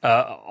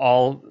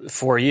all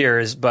 4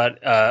 years,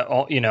 but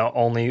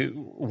only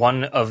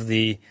one of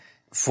the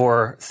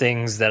 4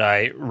 things that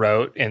I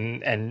wrote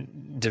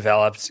and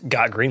developed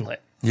got greenlit.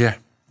 Yeah,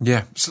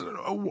 yeah.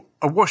 So,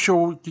 what's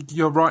your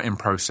writing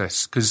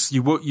process? Because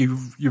you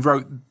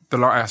wrote The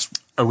Lighthouse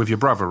with your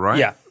brother, right?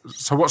 Yeah.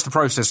 So what's the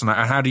process on that,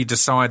 and how do you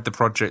decide the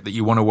project that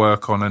you want to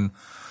work on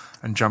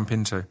and jump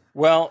into?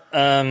 Well,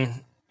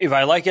 if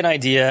I like an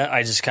idea,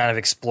 I just kind of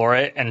explore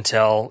it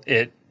until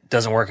it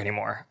doesn't work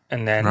anymore.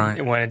 And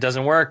then when it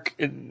doesn't work,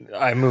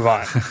 I move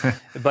on.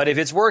 But if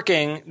it's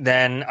working,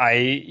 then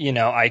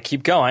I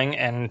keep going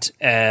and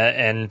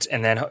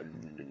then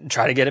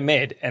try to get it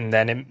made. And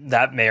then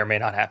that may or may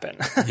not happen.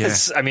 Yeah.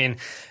 I mean,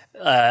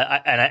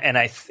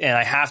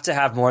 I have to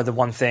have more than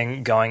one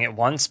thing going at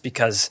once,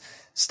 because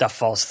stuff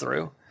falls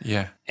through.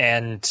 Yeah.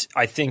 And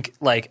I think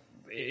like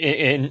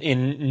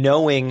in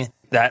knowing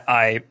that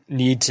I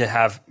need to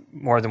have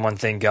more than one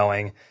thing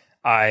going,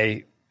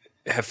 I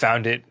have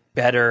found it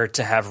better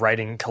to have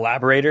writing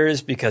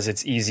collaborators, because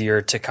it's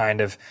easier to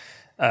kind of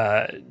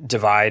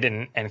divide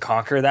and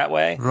conquer that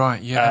way.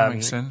 Right, yeah, that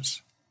makes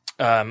sense.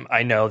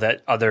 I know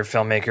that other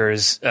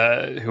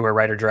filmmakers who are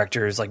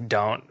writer-directors like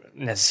don't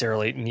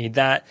necessarily need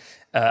that.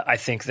 I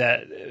think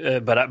that,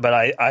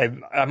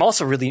 I'm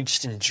also really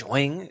just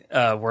enjoying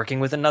working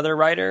with another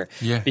writer,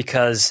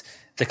 because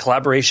the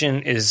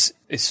collaboration is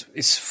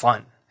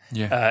fun.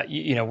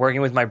 Yeah.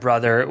 Working with my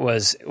brother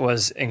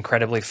was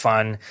incredibly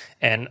fun,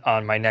 and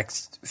on my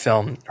next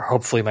film, or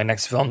hopefully my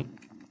next film,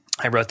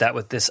 I wrote that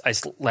with this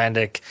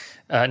Icelandic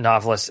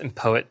novelist and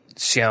poet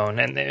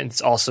Sjón, and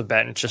it's also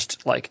been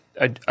just like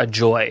a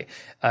joy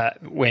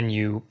when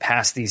you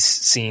pass these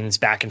scenes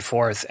back and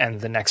forth,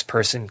 and the next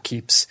person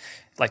keeps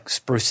like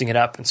sprucing it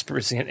up and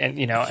sprucing it, and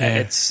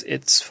and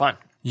it's fun.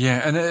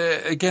 Yeah, and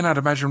again, I'd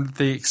imagine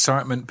the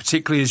excitement,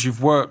 particularly as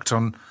you've worked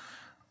on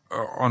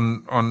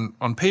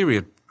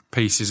period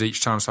pieces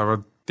each time.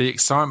 So the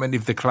excitement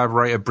if the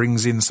collaborator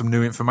brings in some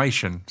new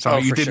information,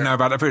 something you didn't know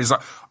about that period. It's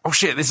like, oh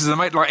shit, this is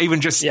amazing. Like even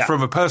just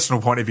from a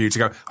personal point of view, to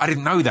go, I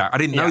didn't know that. I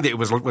didn't know that it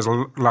was like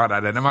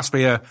that. And it must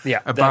be a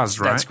buzz,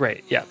 right? That's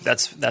great. Yeah,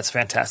 that's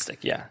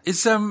fantastic. Yeah,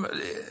 it's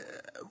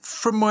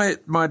from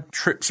my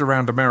trips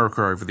around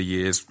America over the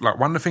years, like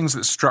one of the things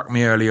that struck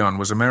me early on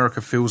was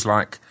America feels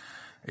like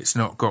it's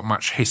not got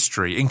much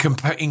history in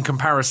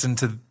comparison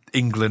to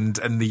England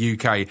and the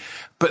UK.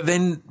 But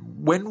then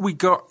when we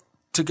got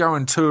to go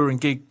and tour and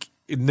gig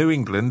in New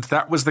England,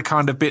 that was the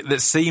kind of bit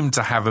that seemed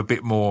to have a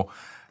bit more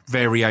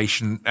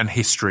variation and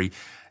history.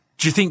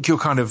 Do you think your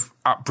kind of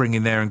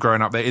upbringing there and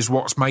growing up there is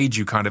what's made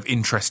you kind of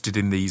interested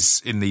in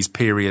these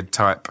period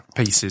type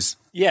pieces?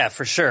 Yeah,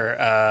 for sure.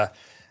 I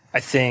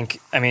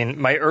mean,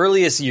 my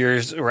earliest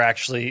years were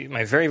actually,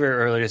 my very, very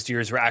earliest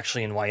years were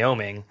actually in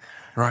Wyoming.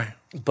 Right.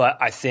 But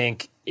I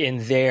think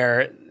in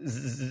there,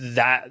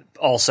 that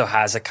also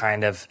has a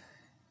kind of,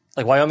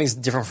 like Wyoming's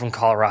different from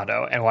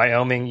Colorado, and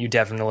Wyoming, you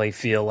definitely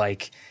feel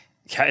like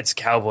it's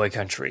cowboy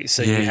country.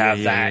 So you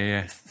have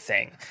that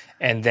thing.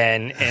 And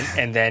then,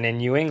 and then in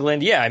New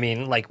England, I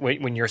mean, like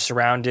when you're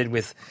surrounded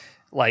with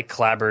like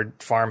clapboard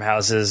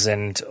farmhouses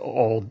and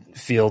old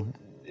field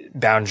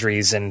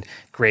boundaries and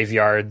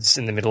graveyards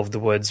in the middle of the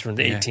woods from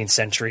the 18th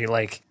century,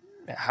 like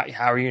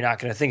how are you not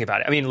going to think about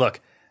it? I mean, look,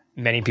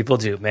 many people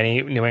do.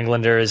 Many New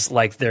Englanders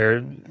like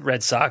their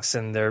Red Sox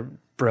and their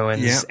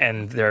Bruins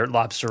and their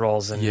lobster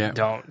rolls and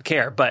don't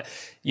care. But,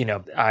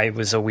 I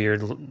was a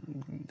weird,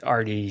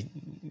 arty,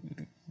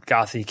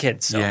 gothy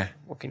kid. So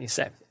what can you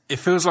say? It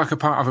feels like a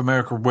part of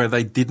America where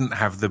they didn't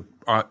have the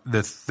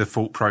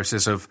thought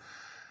process of,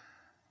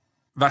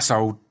 that's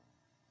old,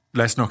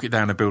 let's knock it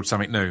down and build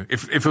something new. It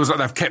feels like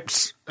they've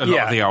kept a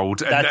lot of the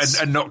old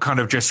and not kind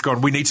of just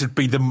gone, we need to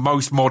be the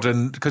most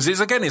modern, because it's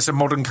a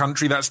modern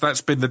country.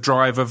 That's been the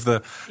drive of the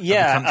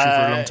country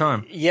for a long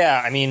time.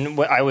 Yeah, I mean,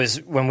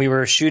 when we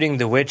were shooting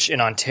The Witch in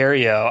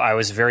Ontario, I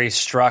was very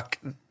struck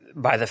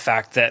by the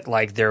fact that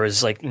like there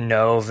was like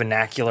no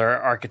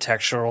vernacular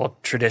architectural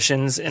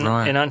traditions in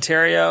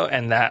Ontario,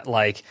 and that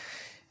like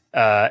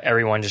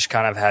everyone just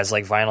kind of has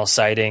like vinyl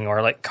siding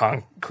or like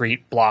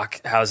concrete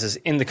block houses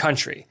in the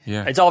country.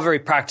 Yeah. It's all very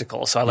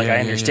practical. So I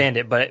understand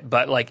it,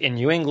 but like in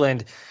New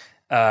England,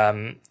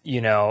 like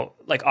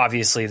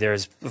obviously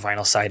there's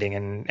vinyl siding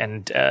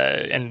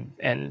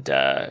and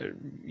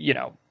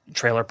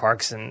trailer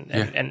parks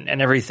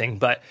and everything.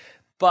 But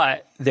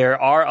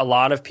there are a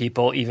lot of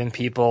people, even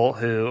people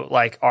who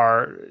like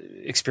are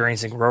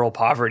experiencing rural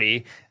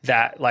poverty,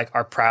 that like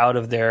are proud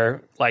of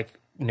their like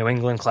New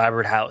England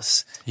clapboard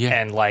house,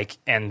 and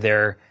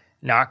they're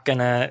not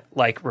gonna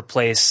like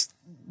replace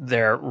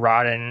their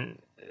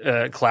rotten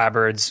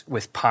clapboards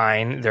with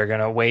pine. They're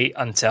gonna wait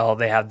until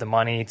they have the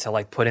money to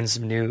like put in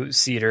some new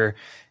cedar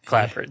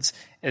clapboards.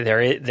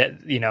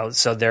 That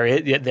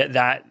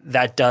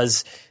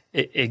does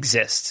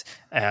exist,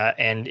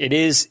 and it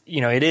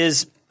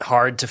is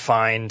hard to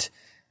find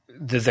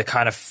the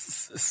kind of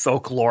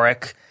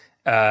folkloric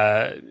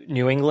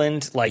New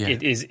England, like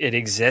it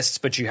exists,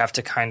 but you have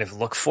to kind of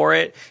look for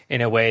it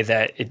in a way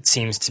that it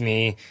seems to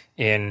me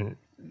in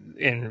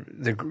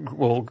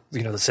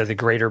the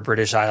greater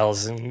British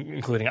Isles,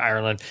 including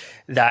Ireland,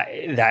 that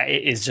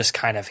is just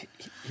kind of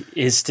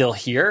is still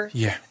here.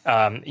 Yeah.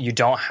 You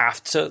don't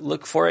have to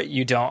look for it.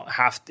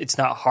 It's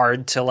not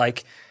hard to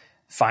like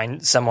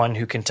find someone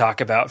who can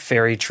talk about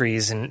fairy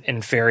trees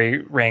and fairy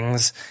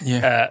rings.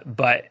 Yeah.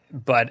 But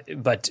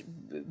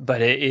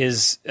it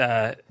is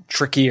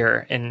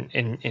trickier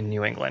in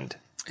New England.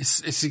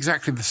 It's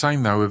exactly the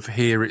same though. Of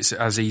here, it's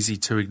as easy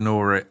to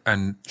ignore it,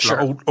 and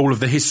like all of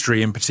the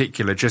history in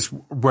particular, just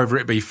whether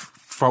it be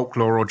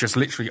folklore or just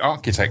literally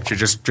architecture,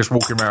 just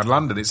walking around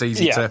London, it's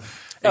easy to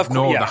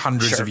ignore the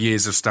hundreds of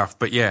years of stuff.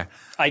 But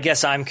I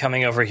guess I'm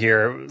coming over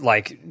here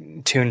like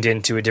tuned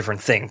into a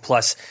different thing.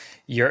 Plus,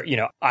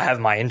 I have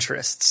my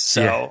interests,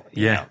 so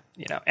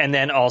and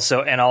then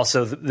also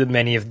the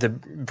many of the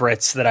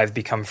Brits that I've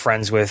become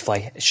friends with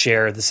like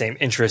share the same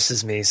interests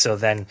as me. So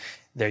then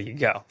there you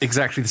go.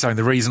 Exactly the same.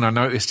 The reason I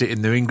noticed it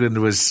in New England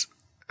was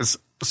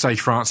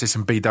Sage Francis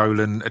and B.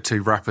 Dolan are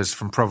two rappers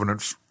from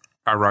Providence,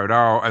 Rhode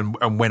Island,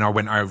 and when I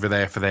went over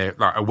there for their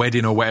like a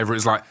wedding or whatever, it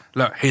was like,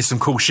 look, here's some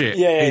cool shit.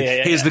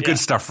 Here's the good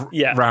stuff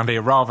around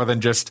here, rather than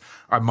just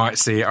I might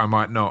see it, I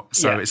might not.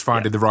 So it's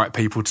finding the right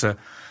people to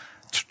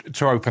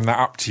open that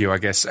up to you, I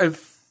guess.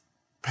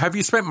 Have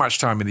you spent much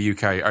time in the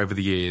UK over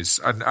the years?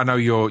 I know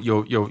you're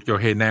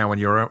here now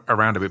and you're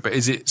around a bit, but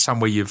is it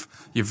somewhere you've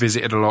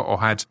visited a lot or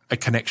had a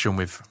connection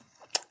with?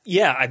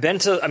 Yeah, I've been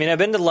to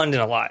London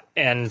a lot,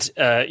 and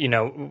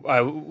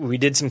we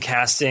did some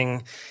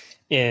casting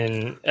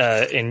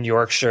in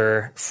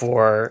Yorkshire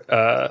for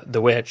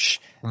The Witch,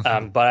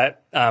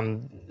 but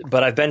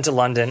I've been to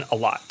London a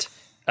lot,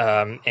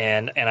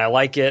 and I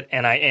like it,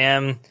 and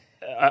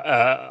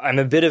I'm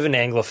a bit of an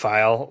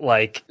Anglophile,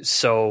 like,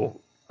 so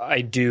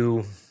I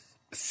do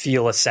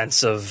feel a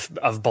sense of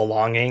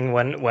belonging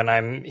when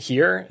I'm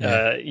here.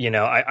 Yeah.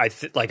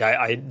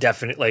 I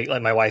definitely,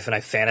 like my wife and I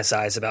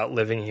fantasize about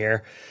living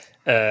here.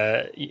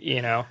 It's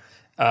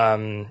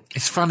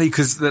funny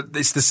because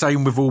it's the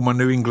same with all my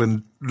New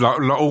England,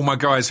 like all my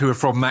guys who are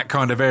from that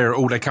kind of area.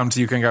 All they come to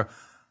you and go,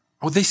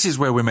 "Oh, this is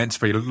where we're meant to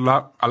be."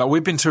 Like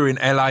we've been touring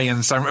LA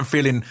and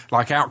feeling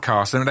like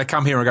outcasts, and they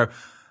come here and go,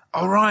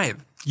 "All right,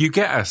 you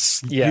get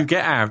us. Yeah. You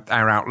get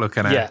our outlook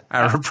and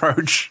our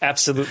approach."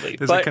 Absolutely.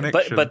 There's a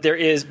connection.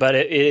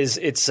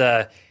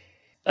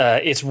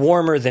 It's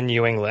warmer than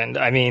New England.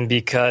 I mean,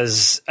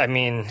 because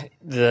when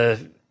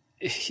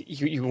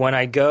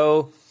I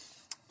go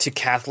to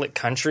Catholic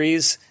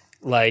countries,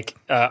 like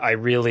I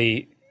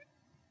really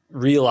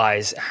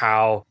realize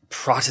how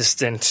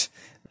Protestant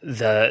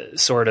the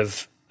sort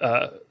of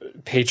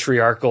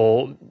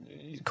patriarchal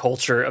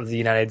culture of the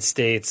United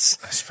States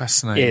That's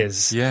fascinating.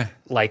 is. Yeah.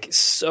 Like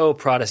so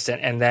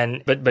Protestant, and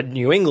then but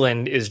New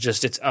England is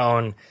just its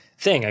own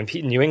thing. I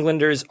mean, New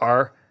Englanders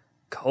are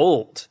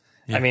cold.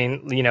 Yeah. I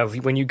mean,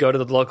 when you go to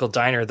the local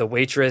diner, the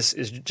waitress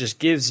just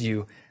gives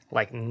you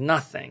like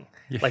nothing.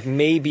 Yeah. Like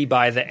maybe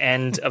by the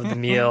end of the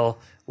meal,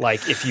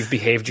 like if you've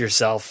behaved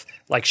yourself,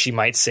 like she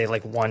might say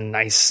like one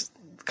nice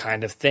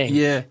kind of thing.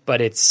 Yeah.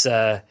 But it's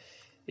I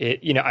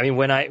mean,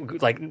 when I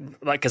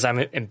because I'm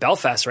in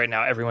Belfast right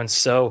now, everyone's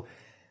so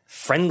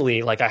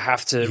friendly. Like I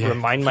have to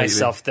remind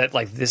myself that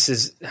like this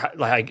is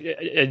like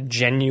a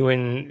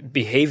genuine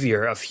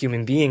behavior of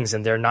human beings,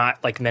 and they're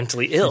not like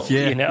mentally ill.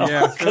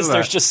 Because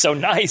they're just so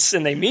nice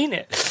and they mean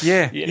it.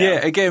 Yeah,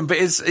 Again, but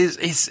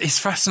it's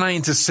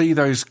fascinating to see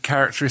those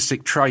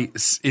characteristic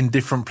traits in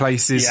different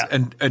places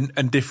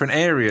and different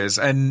areas,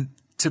 and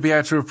to be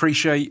able to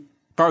appreciate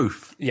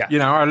both. Yeah,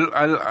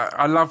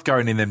 I love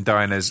going in them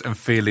diners and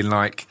feeling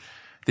like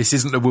this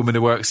isn't the woman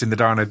who works in the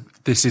diner.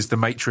 This is the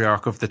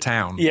matriarch of the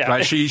town. Yeah.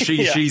 Like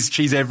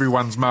she's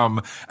everyone's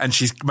mum, and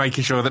she's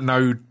making sure that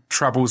no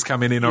trouble's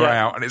coming in or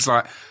out. And it's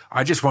like,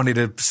 I just wanted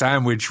a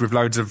sandwich with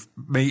loads of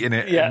meat in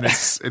it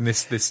in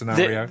this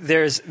scenario.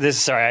 There's this.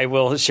 Sorry, I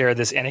will share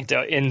this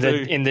anecdote in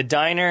the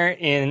diner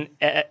in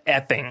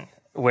Epping,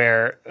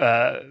 where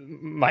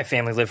my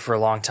family lived for a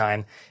long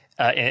time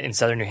in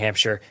southern New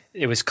Hampshire.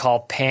 It was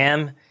called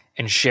Pam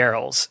and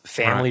Cheryl's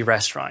Family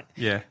Restaurant.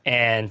 Yeah,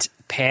 and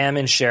Pam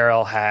and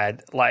Cheryl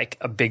had like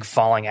a big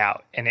falling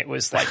out, and it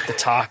was like the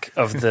talk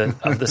of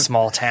the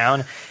small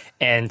town.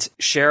 And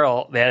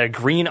Cheryl, they had a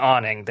green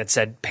awning that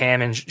said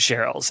Pam and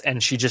Cheryl's,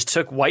 and she just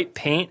took white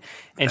paint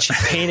and she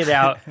painted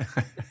out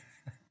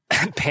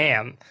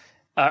Pam,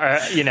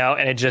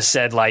 and it just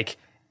said like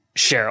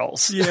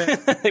Cheryl's,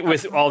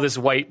 with all this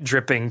white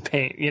dripping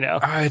paint.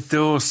 I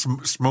adore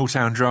small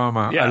town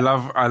drama. Yeah.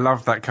 I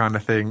love that kind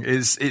of thing.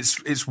 It's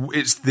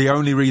the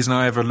only reason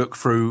I ever look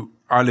through.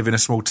 I live in a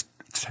small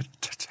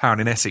town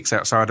in Essex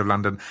outside of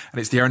London, and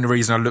it's the only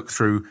reason I look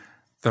through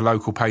the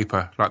local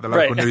paper, like the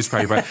local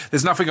newspaper.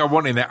 There's nothing I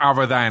want in there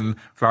other than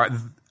like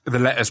the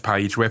letters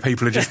page where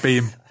people are just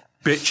being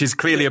bitches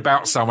clearly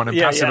about someone and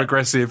passive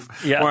aggressive.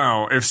 Yeah.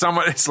 Wow. If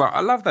someone, it's like, I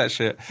love that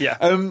shit. Yeah.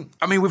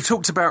 I mean, we've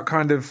talked about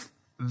kind of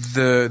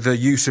the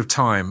use of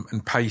time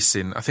and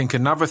pacing. I think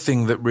another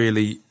thing that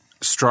really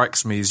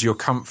strikes me is your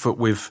comfort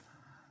with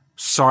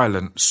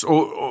silence,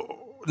 or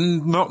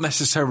not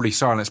necessarily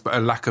silence, but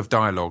a lack of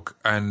dialogue.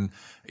 And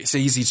it's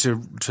easy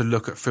to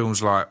look at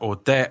films like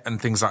Audette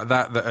and things like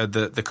that are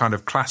the kind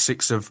of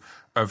classics of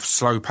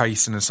slow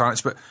pacing and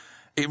silence. But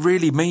it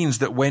really means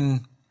that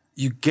when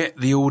you get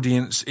the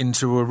audience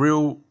into a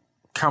real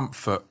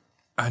comfort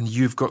and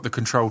you've got the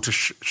control to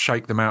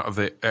shake them out of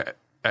it at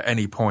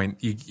any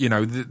point,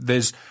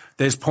 there's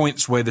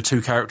points where the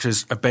two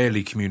characters are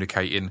barely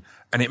communicating,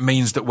 and it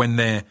means that when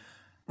they're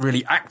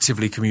really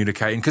actively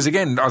communicating, because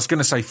again, I was going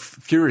to say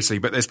furiously,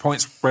 but there's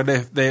points where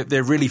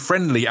they're really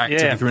friendly,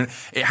 actively communicating.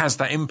 It has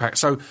that impact.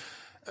 So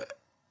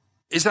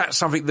is that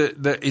something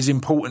that is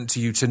important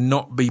to you, to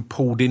not be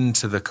pulled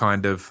into the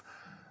kind of,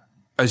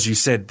 as you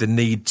said, the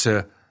need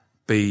to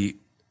be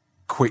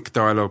quick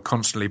dialogue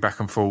constantly back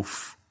and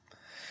forth?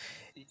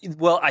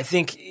 Well, I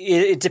think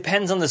it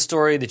depends on the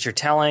story that you're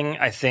telling.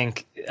 I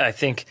think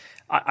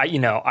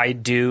I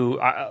do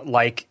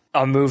like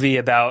a movie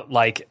about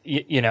like,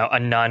 a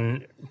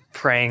nun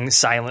praying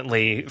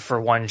silently for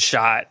one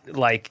shot,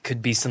 like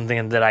could be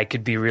something that I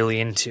could be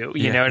really into.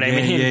 You know what I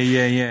mean?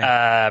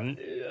 Yeah.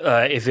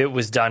 If it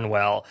was done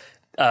well.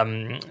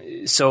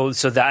 So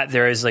that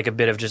there is like a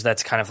bit of just,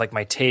 that's kind of like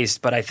my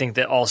taste, but I think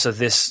that also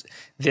this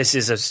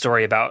is a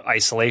story about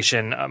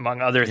isolation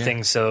among other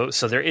things. So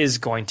there is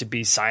going to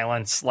be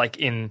silence, like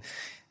in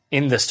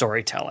in the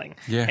storytelling.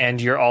 Yeah.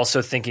 And you're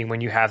also thinking, when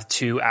you have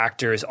two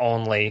actors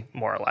only,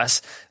 more or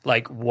less,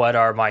 like, what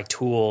are my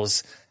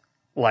tools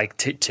like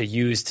to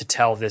use to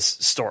tell this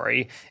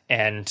story?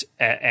 And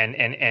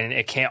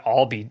it can't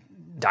all be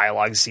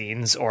dialogue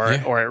scenes, or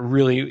it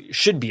really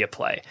should be a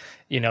play.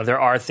 You know, there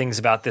are things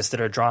about this that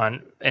are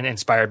drawn and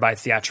inspired by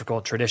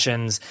theatrical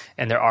traditions,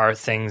 and there are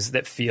things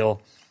that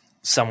feel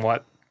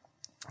somewhat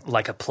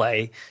like a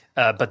play.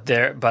 But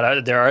there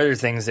are other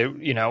things that,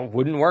 you know,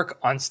 wouldn't work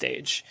on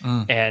stage,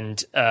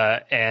 and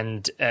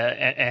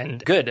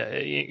good,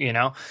 you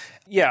know,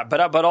 yeah.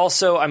 But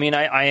also, I mean,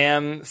 I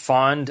am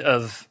fond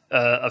of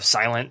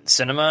silent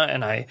cinema,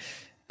 and I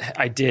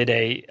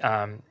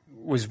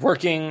was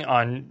working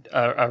on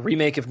a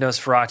remake of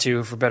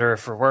Nosferatu, for better or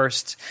for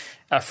worse,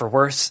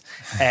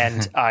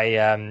 and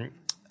I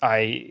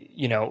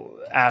you know,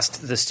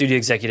 asked the studio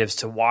executives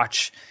to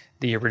watch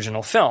the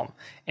original film,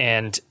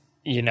 and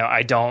you know,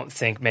 I don't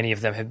think many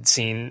of them had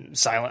seen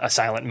a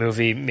silent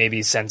movie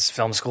maybe since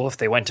film school, if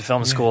they went to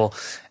film school,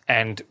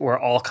 and were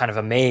all kind of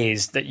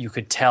amazed that you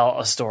could tell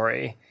a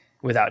story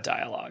without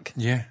dialogue.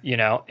 Yeah, you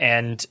know,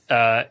 and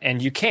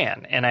you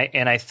can, and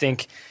I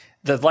think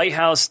The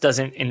Lighthouse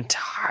doesn't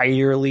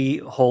entirely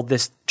hold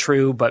this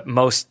true, but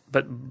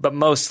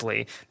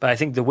mostly. But I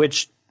think The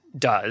Witch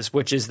does,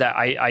 which is that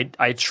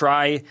I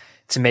try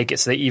to make it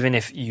so that even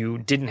if you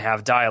didn't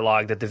have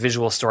dialogue, that the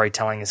visual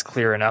storytelling is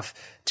clear enough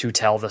to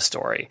tell the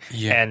story.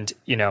 Yeah. And,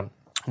 you know,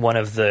 one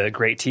of the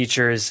great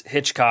teachers,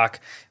 Hitchcock,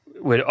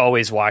 would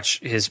always watch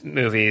his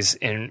movies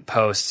in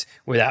post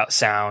without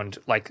sound,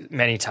 like,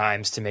 many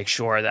times, to make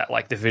sure that,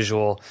 like, the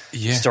visual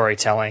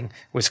storytelling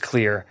was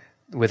clear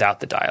without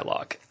the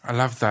dialogue. I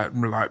love that.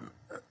 Like,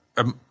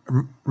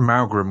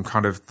 Malgrim,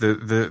 kind of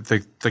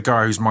the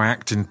guy who's my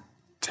acting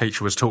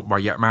teacher was taught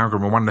by Jaap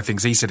Malgrim, and one of the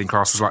things he said in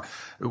class was like,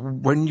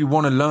 when you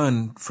want to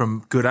learn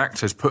from good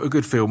actors, put a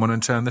good film on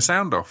and turn the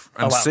sound off,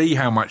 and see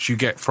how much you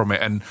get from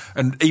it. And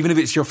even if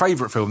it's your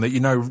favourite film that you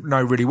know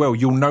really well,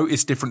 you'll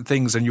notice different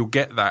things and you'll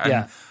get that.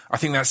 And I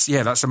think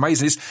that's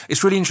amazing.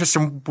 It's really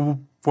interesting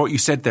what you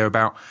said there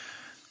about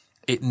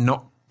it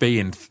not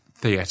being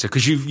theatre,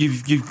 because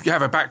you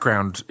have a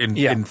background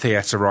in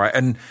theatre, right?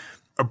 And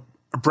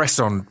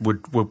Bresson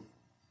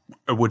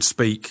would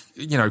speak,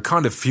 you know,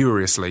 kind of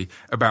furiously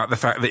about the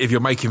fact that if you're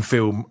making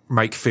film,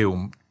 make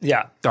film.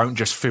 Yeah. Don't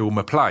just film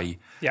a play.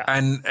 Yeah.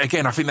 And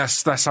again, I think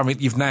that's something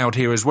you've nailed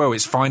here as well.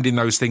 It's finding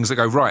those things that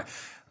go, right,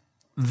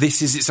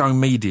 this is its own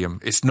medium.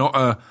 It's not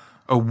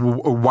a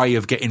way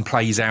of getting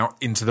plays out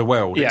into the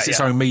world. It's its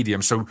own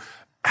medium. So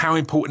how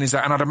important is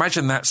that? And I'd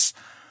imagine that's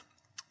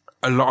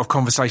a lot of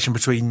conversation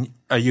between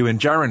you and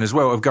Jaron as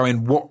well, of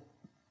going, what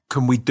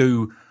can we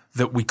do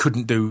that we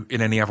couldn't do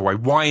in any other way?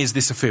 Why is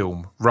this a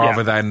film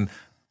rather than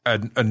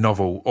a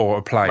novel or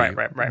a play?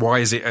 Right. Why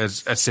is it a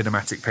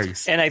cinematic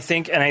piece? And I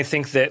think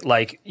that,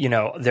 like, you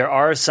know, there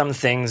are some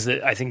things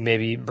that I think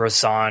maybe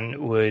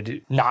Bresson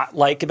would not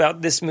like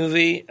about this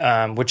movie,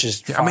 which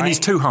is fine. I mean, he's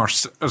too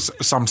harsh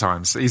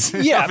sometimes. He's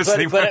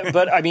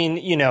but I mean,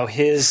 you know,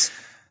 his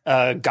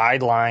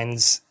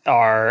guidelines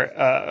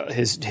are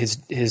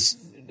his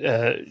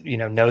you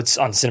know, notes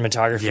on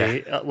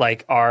cinematography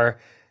like are.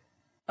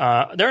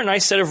 They're a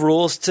nice set of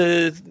rules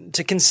to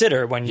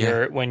consider when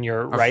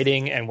you're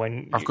writing, and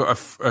when I've got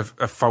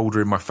a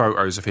folder in my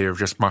photos of here of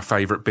just my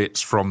favourite bits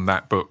from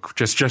that book,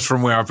 just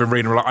from where I've been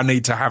reading. Like, I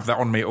need to have that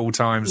on me at all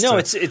times. No,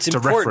 it's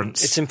important.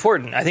 Reference. It's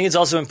important. I think it's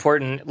also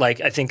important.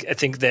 Like, I think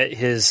that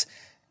his,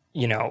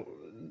 you know,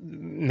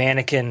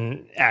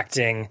 mannequin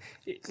acting,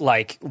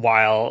 like,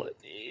 while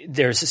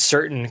there's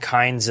certain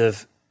kinds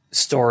of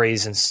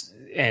stories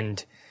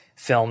and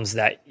films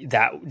that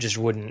just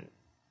wouldn't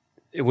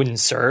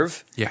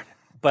serve. Yeah.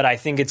 But I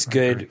think it's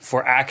good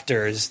for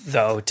actors,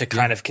 though, to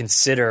kind of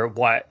consider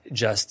what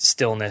just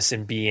stillness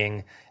and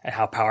being and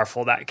how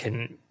powerful that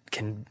can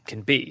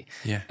be.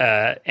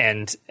 Yeah.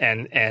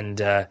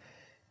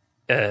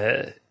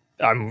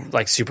 I'm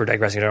like super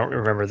digressing. I don't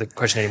remember the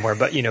question anymore.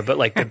 But, you know,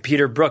 like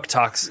Peter Brook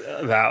talks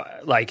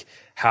about, like,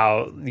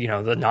 how, you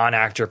know, the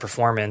non-actor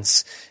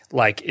performance,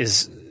 like,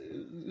 is,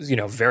 you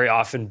know, very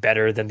often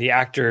better than the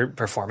actor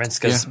performance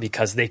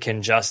because they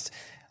can just,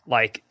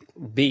 like,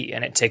 be,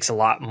 and it takes a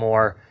lot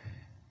more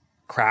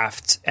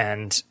craft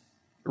and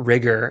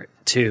rigor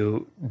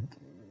to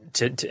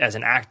as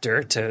an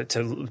actor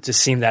to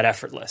seem that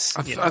effortltless.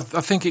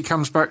 I think it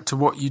comes back to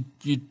what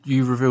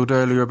you revealed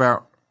earlier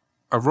about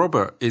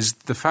Robert, is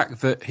the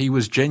fact that he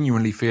was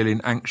genuinely feeling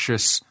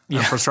anxious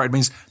and frustrated.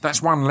 Means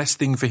that's one less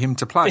thing for him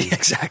to play.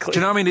 Exactly. Do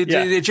you know what I mean?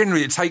 It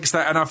generally takes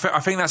that, and I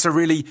think that's a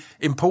really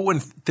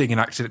important thing in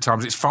acting at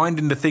times. It's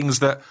finding the things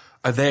that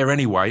are there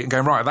anyway and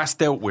going, right, that's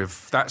dealt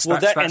with. That's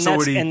already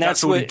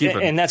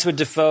given. And that's what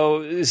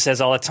Defoe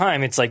says all the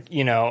time. It's like,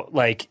 you know,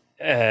 like,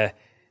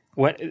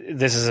 when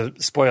this is a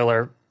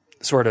spoiler,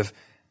 sort of,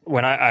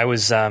 when I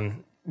was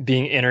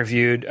being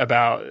interviewed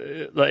about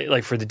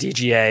like for the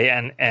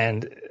DGA,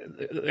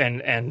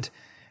 and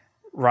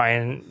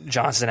Ryan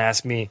Johnson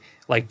asked me,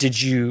 like, did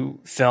you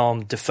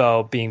film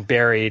Defoe being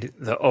buried,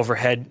 the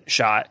overhead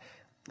shot,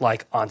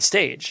 like, on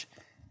stage?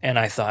 And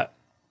I thought,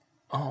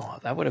 oh,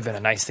 that would have been a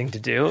nice thing to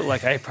do.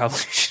 Like, I probably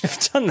should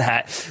have done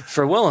that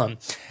for Willem.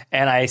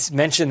 And I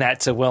mentioned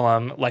that to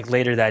Willem, like,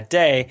 later that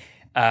day,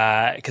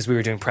 because we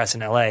were doing press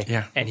in LA.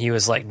 Yeah. And he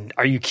was like,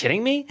 are you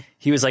kidding me?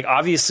 He was like,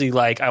 obviously,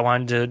 like, I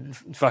wanted to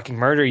fucking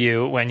murder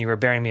you when you were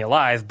burying me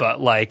alive, but,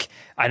 like,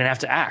 I didn't have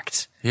to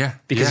act. Yeah.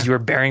 Because you were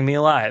burying me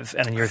alive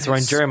and you were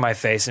throwing dirt in my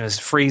face and it was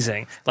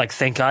freezing. Like,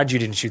 thank God you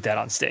didn't shoot that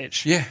on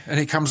stage. Yeah, and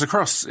it comes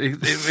across.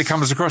 It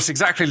comes across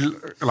exactly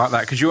like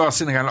that, because you are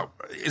sitting there going,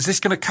 is this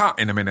going to cut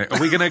in a minute? Are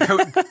we going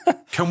to?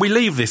 Can we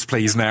leave this,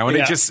 please, now? And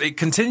it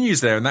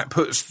continues there, and that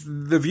puts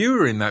the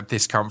viewer in that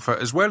discomfort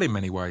as well in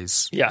many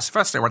ways. Yeah, it's a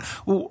fascinating one.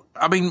 Well,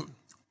 I mean,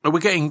 we're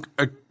getting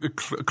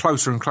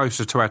closer and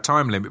closer to our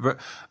time limit, but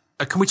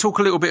can we talk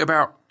a little bit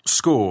about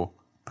score?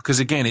 Because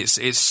again,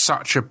 it's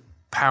such a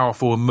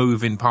powerful and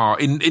moving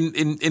part in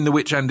The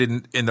Witch and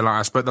in The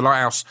Lighthouse. But The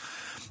Lighthouse,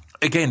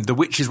 again, The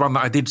Witch is one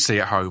that I did see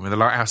at home, and The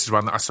Lighthouse is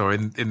one that I saw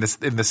in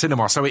the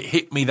cinema. So it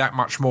hit me that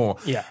much more.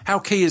 Yeah. How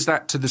key is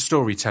that to the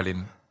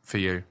storytelling for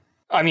you?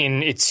 I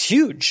mean, it's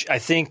huge. I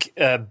think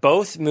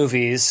both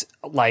movies,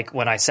 like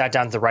when I sat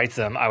down to write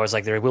them, I was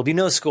like, there will be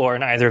no score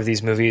in either of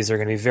these movies. They're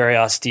going to be very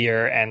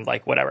austere and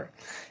like whatever.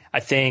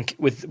 I think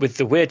with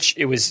The Witch,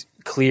 it was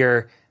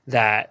clear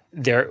that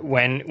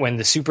when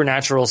the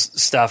supernatural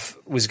stuff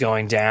was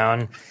going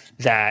down,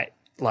 that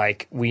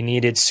like we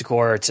needed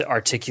score to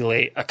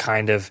articulate a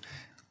kind of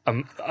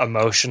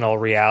emotional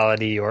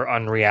reality or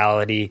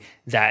unreality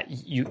that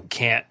you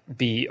can't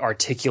be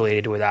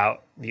articulated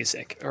without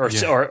music, or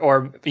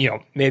you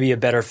know, maybe a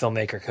better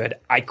filmmaker could.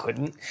 I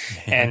couldn't,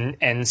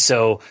 and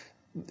so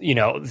you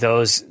know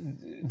those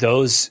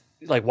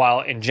like,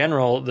 while in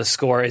general the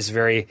score is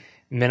very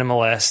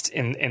minimalist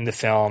in the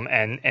film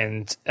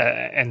and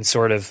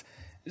sort of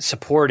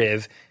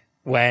supportive,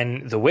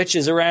 when The Witch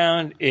is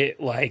around, it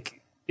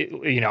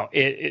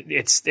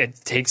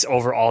takes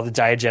over all the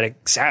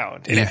diegetic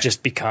sound, and it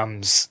just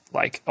becomes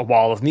like a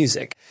wall of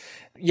music.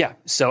 Yeah.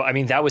 So, I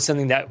mean, that was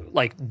something that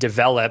like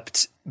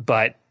developed,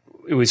 but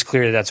it was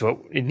clear that that's what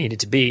it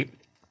needed to be.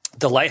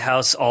 The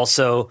Lighthouse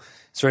also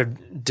sort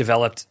of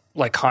developed,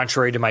 like,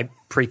 contrary to my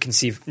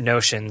preconceived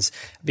notions,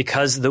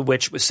 because The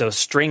Witch was so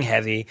string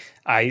heavy.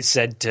 I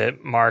said to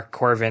Mark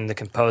Corvin, the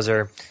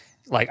composer,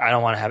 like, I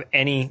don't want to have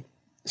any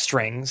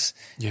strings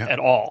at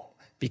all,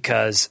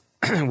 because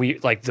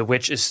The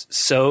Witch is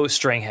so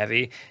string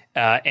heavy,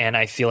 and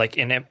I feel like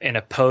in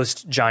a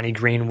post Johnny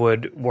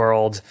Greenwood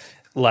world,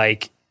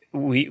 like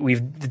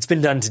it's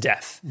been done to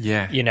death.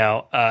 Yeah, you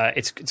know,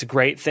 it's a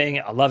great thing.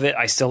 I love it.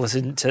 I still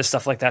listen to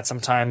stuff like that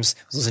sometimes.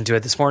 I was listening to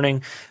it this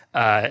morning.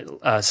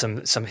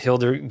 Some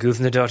Hildur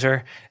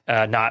Guðnadóttir,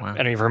 not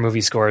any of her movie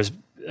scores,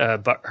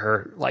 but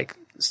her like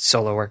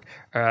solo work.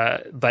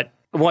 But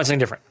one something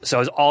different. So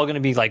it's all going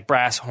to be like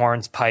brass,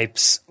 horns,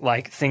 pipes,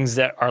 like things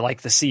that are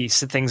like the sea,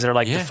 things that are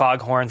like the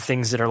foghorn,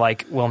 things that are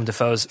like Willem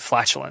Dafoe's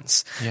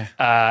flatulence.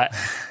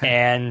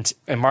 And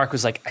Mark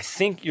was like, I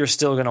think you're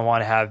still going to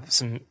want to have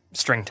some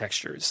string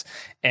textures.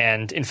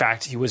 And in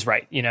fact, he was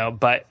right, you know,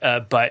 but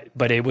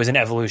it was an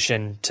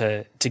evolution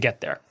to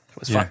get there. It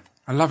was fun.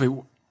 I love it.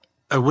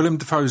 Willem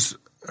Dafoe's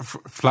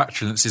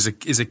flatulence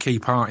is a key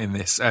part in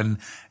this, and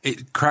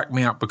it cracked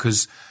me up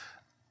because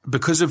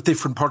of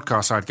different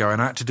podcasts I'd go,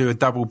 and I had to do a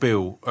double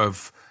bill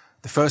of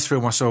the first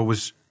film I saw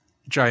was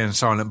Jay and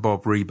Silent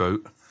Bob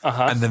Reboot,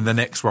 and then the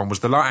next one was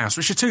The Lighthouse,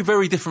 which are two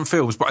very different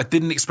films, but I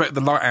didn't expect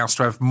The Lighthouse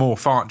to have more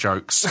fart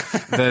jokes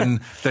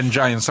than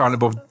Jay and Silent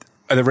Bob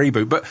the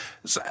Reboot. But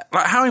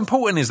like, how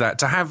important is that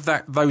to have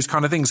those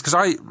kind of things?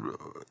 Because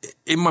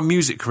in my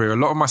music career, a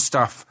lot of my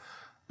stuff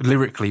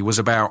lyrically was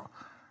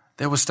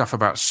there was stuff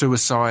about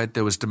suicide,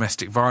 there was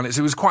domestic violence,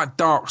 it was quite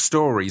dark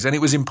stories, and it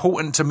was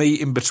important to me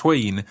in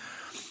between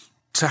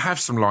to have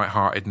some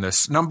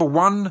lightheartedness. Number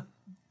one,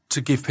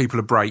 to give people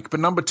a break, but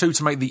number two,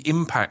 to make the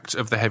impact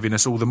of the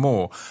heaviness all the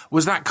more.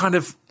 Was that kind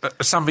of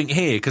something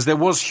here? Because there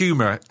was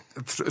humour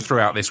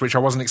throughout this, which I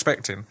wasn't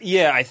expecting.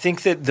 Yeah, I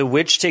think that The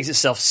Witch takes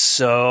itself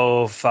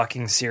so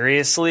fucking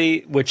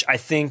seriously, which I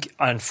think,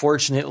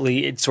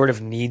 unfortunately, it sort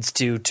of needs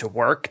to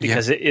work,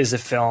 because it is a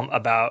film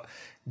about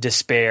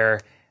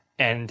despair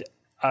and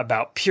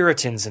about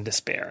Puritans in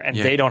despair, and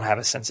they don't have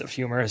a sense of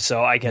humor,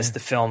 so I guess the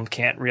film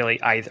can't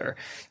really either.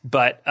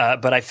 But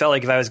I felt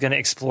like if I was going to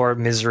explore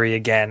misery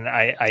again,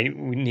 I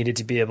needed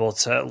to be able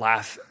to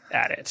laugh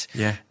at it,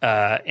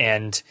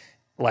 and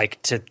like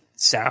to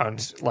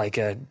sound like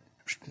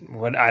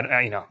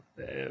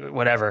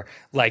whatever.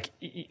 Like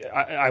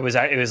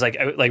it was like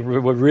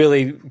what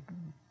really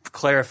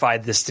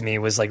clarified this to me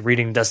was like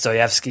reading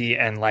Dostoevsky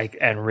and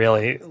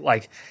really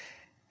like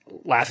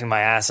laughing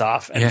my ass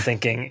off and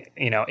thinking,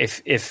 you know,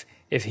 if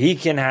he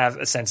can have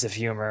a sense of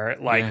humor,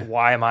 like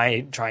why am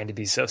I trying to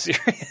be so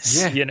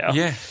serious? You know?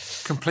 Yeah,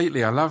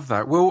 completely. I love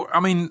that. Well, I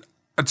mean,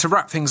 to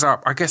wrap things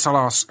up, I guess I'll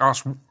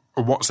ask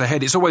what's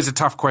ahead. It's always a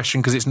tough question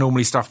because it's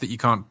normally stuff that you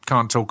can't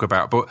talk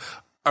about. But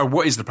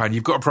what is the plan?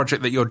 You've got a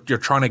project that you're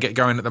trying to get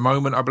going at the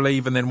moment, I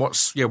believe, and then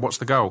what's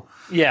the goal?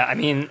 Yeah, I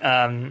mean,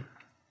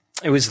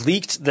 it was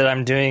leaked that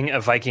I'm doing a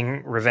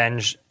Viking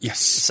revenge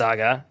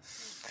saga,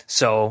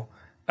 so.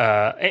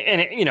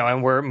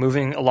 and we're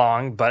moving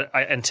along, but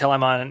until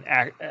I'm on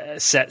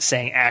set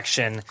saying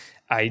action,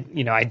 I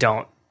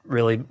don't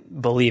really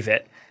believe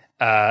it.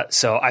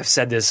 So I've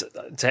said this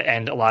to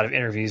end a lot of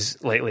interviews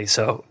lately.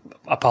 So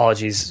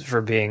apologies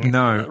for being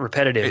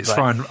repetitive. It's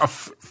fine.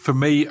 For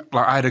me,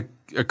 like I had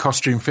a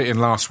costume fitting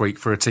last week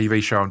for a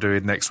TV show I'm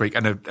doing next week,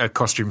 and a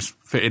costumes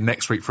fitting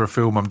next week for a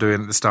film I'm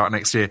doing at the start of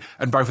next year.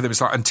 And both of them,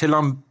 it's like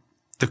until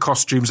the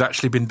costume's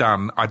actually been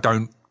done, I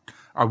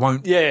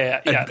won't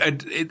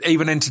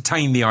even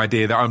entertain the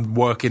idea that I'm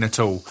working at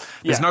all.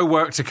 There's no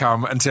work to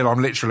come until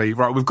I'm literally,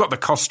 right, we've got the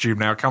costume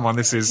now, come on,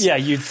 this is... Yeah,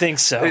 you'd think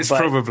so. It's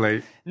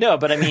probably... No,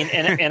 but I mean,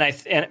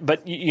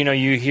 but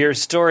you hear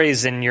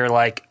stories and you're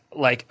like,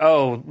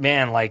 oh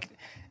man, like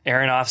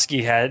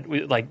Aronofsky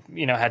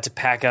had to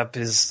pack up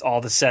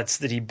all the sets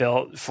that he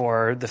built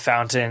for the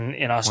fountain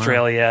in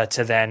Australia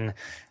to then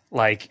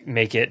like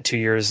make it 2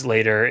 years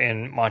later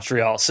in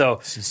Montreal.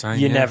 So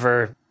you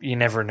never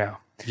know.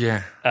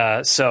 Yeah.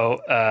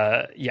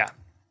 Yeah.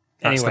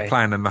 That's the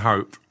plan and the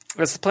hope.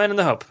 That's the plan and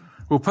the hope.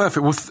 Well,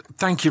 perfect. Well,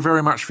 thank you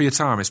very much for your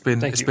time. It's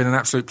been an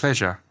absolute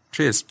pleasure.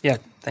 Cheers. Yeah,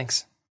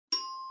 thanks.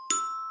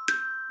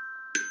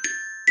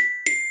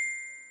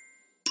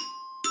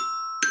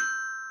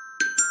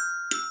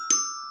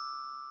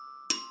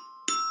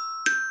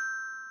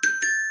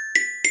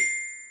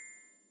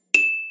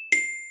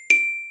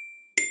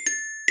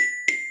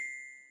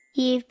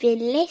 You've been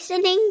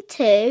listening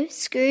to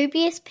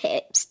Scroobius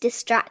Pip's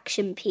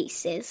Distraction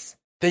Pieces.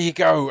 There you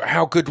go.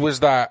 How good was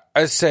that?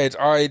 As said,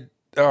 I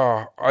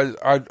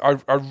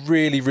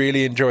really,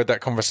 really enjoyed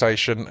that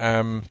conversation.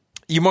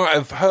 You might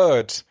have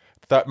heard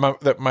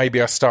that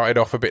maybe I started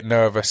off a bit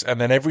nervous, and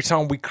then every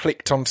time we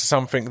clicked onto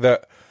something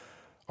that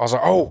I was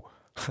like, oh,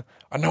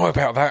 I know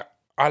about that.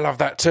 I love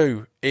that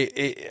too.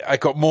 I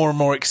got more and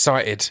more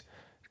excited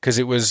because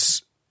it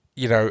was,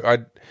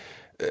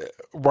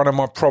 one of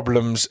my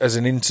problems as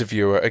an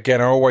interviewer,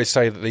 again, I always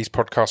say that these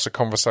podcasts are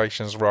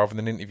conversations rather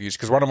than interviews,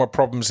 because one of my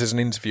problems as an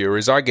interviewer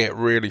is I get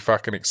really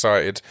fucking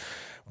excited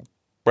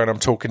when I'm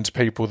talking to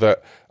people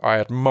that I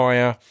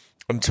admire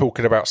and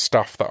talking about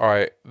stuff that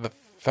I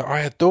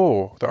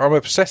adore, that I'm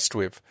obsessed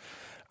with.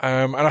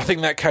 And I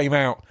think that came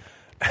out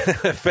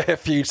a fair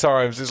few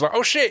times. It's like,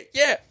 oh shit,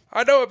 yeah,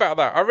 I know about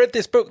that. I read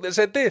this book that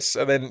said this.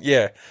 And then,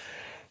 yeah,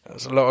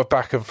 there's a lot of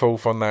back and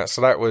forth on that. So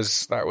that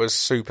was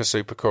super,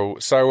 super cool.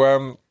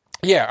 So,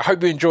 yeah, I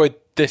hope you enjoyed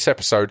this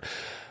episode.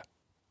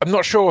 I'm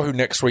not sure who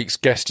next week's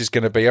guest is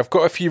going to be. I've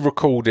got a few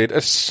recorded.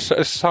 As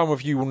some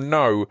of you will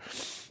know,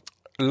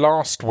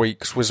 last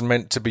week's was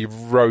meant to be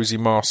Rosie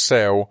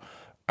Marcel,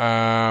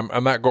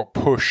 and that got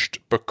pushed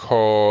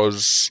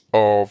because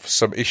of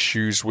some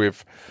issues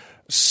with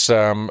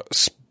some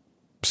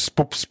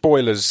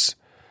spoilers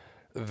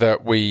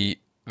that we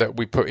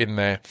put in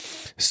there.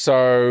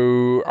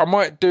 So I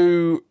might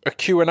do a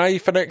Q&A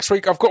for next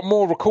week. I've got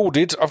more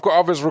recorded. I've got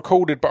others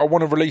recorded, but I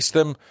want to release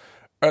them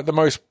at the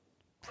most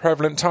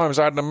prevalent times.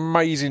 I had an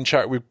amazing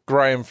chat with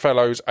Graham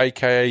Fellows,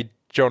 a.k.a.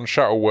 John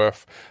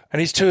Shuttleworth, and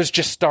his tour's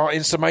just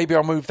starting, so maybe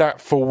I'll move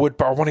that forward,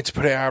 but I wanted to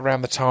put it out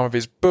around the time of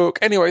his book.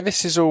 Anyway,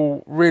 this is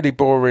all really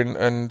boring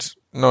and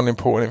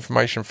non-important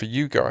information for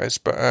you guys,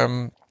 but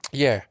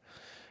yeah.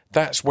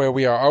 That's where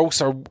we are. I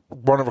also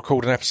want to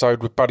record an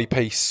episode with Buddy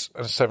Peace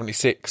and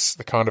 76,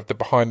 the kind of the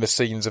behind the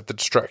scenes of the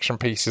Distraction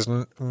Pieces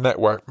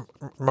network.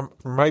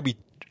 Maybe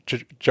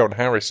John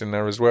Harris in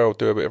there as well,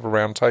 do a bit of a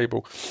round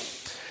table.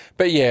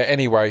 But yeah,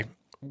 anyway,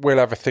 we'll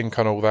have a think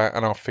on all that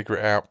and I'll figure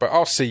it out. But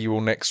I'll see you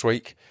all next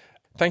week.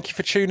 Thank you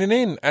for tuning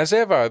in. As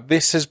ever,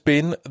 this has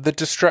been the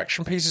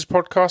Distraction Pieces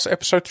podcast,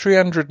 episode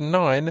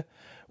 309,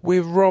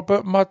 with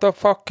Robert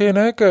motherfucking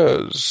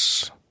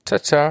Eggers.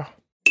 Ta-ta.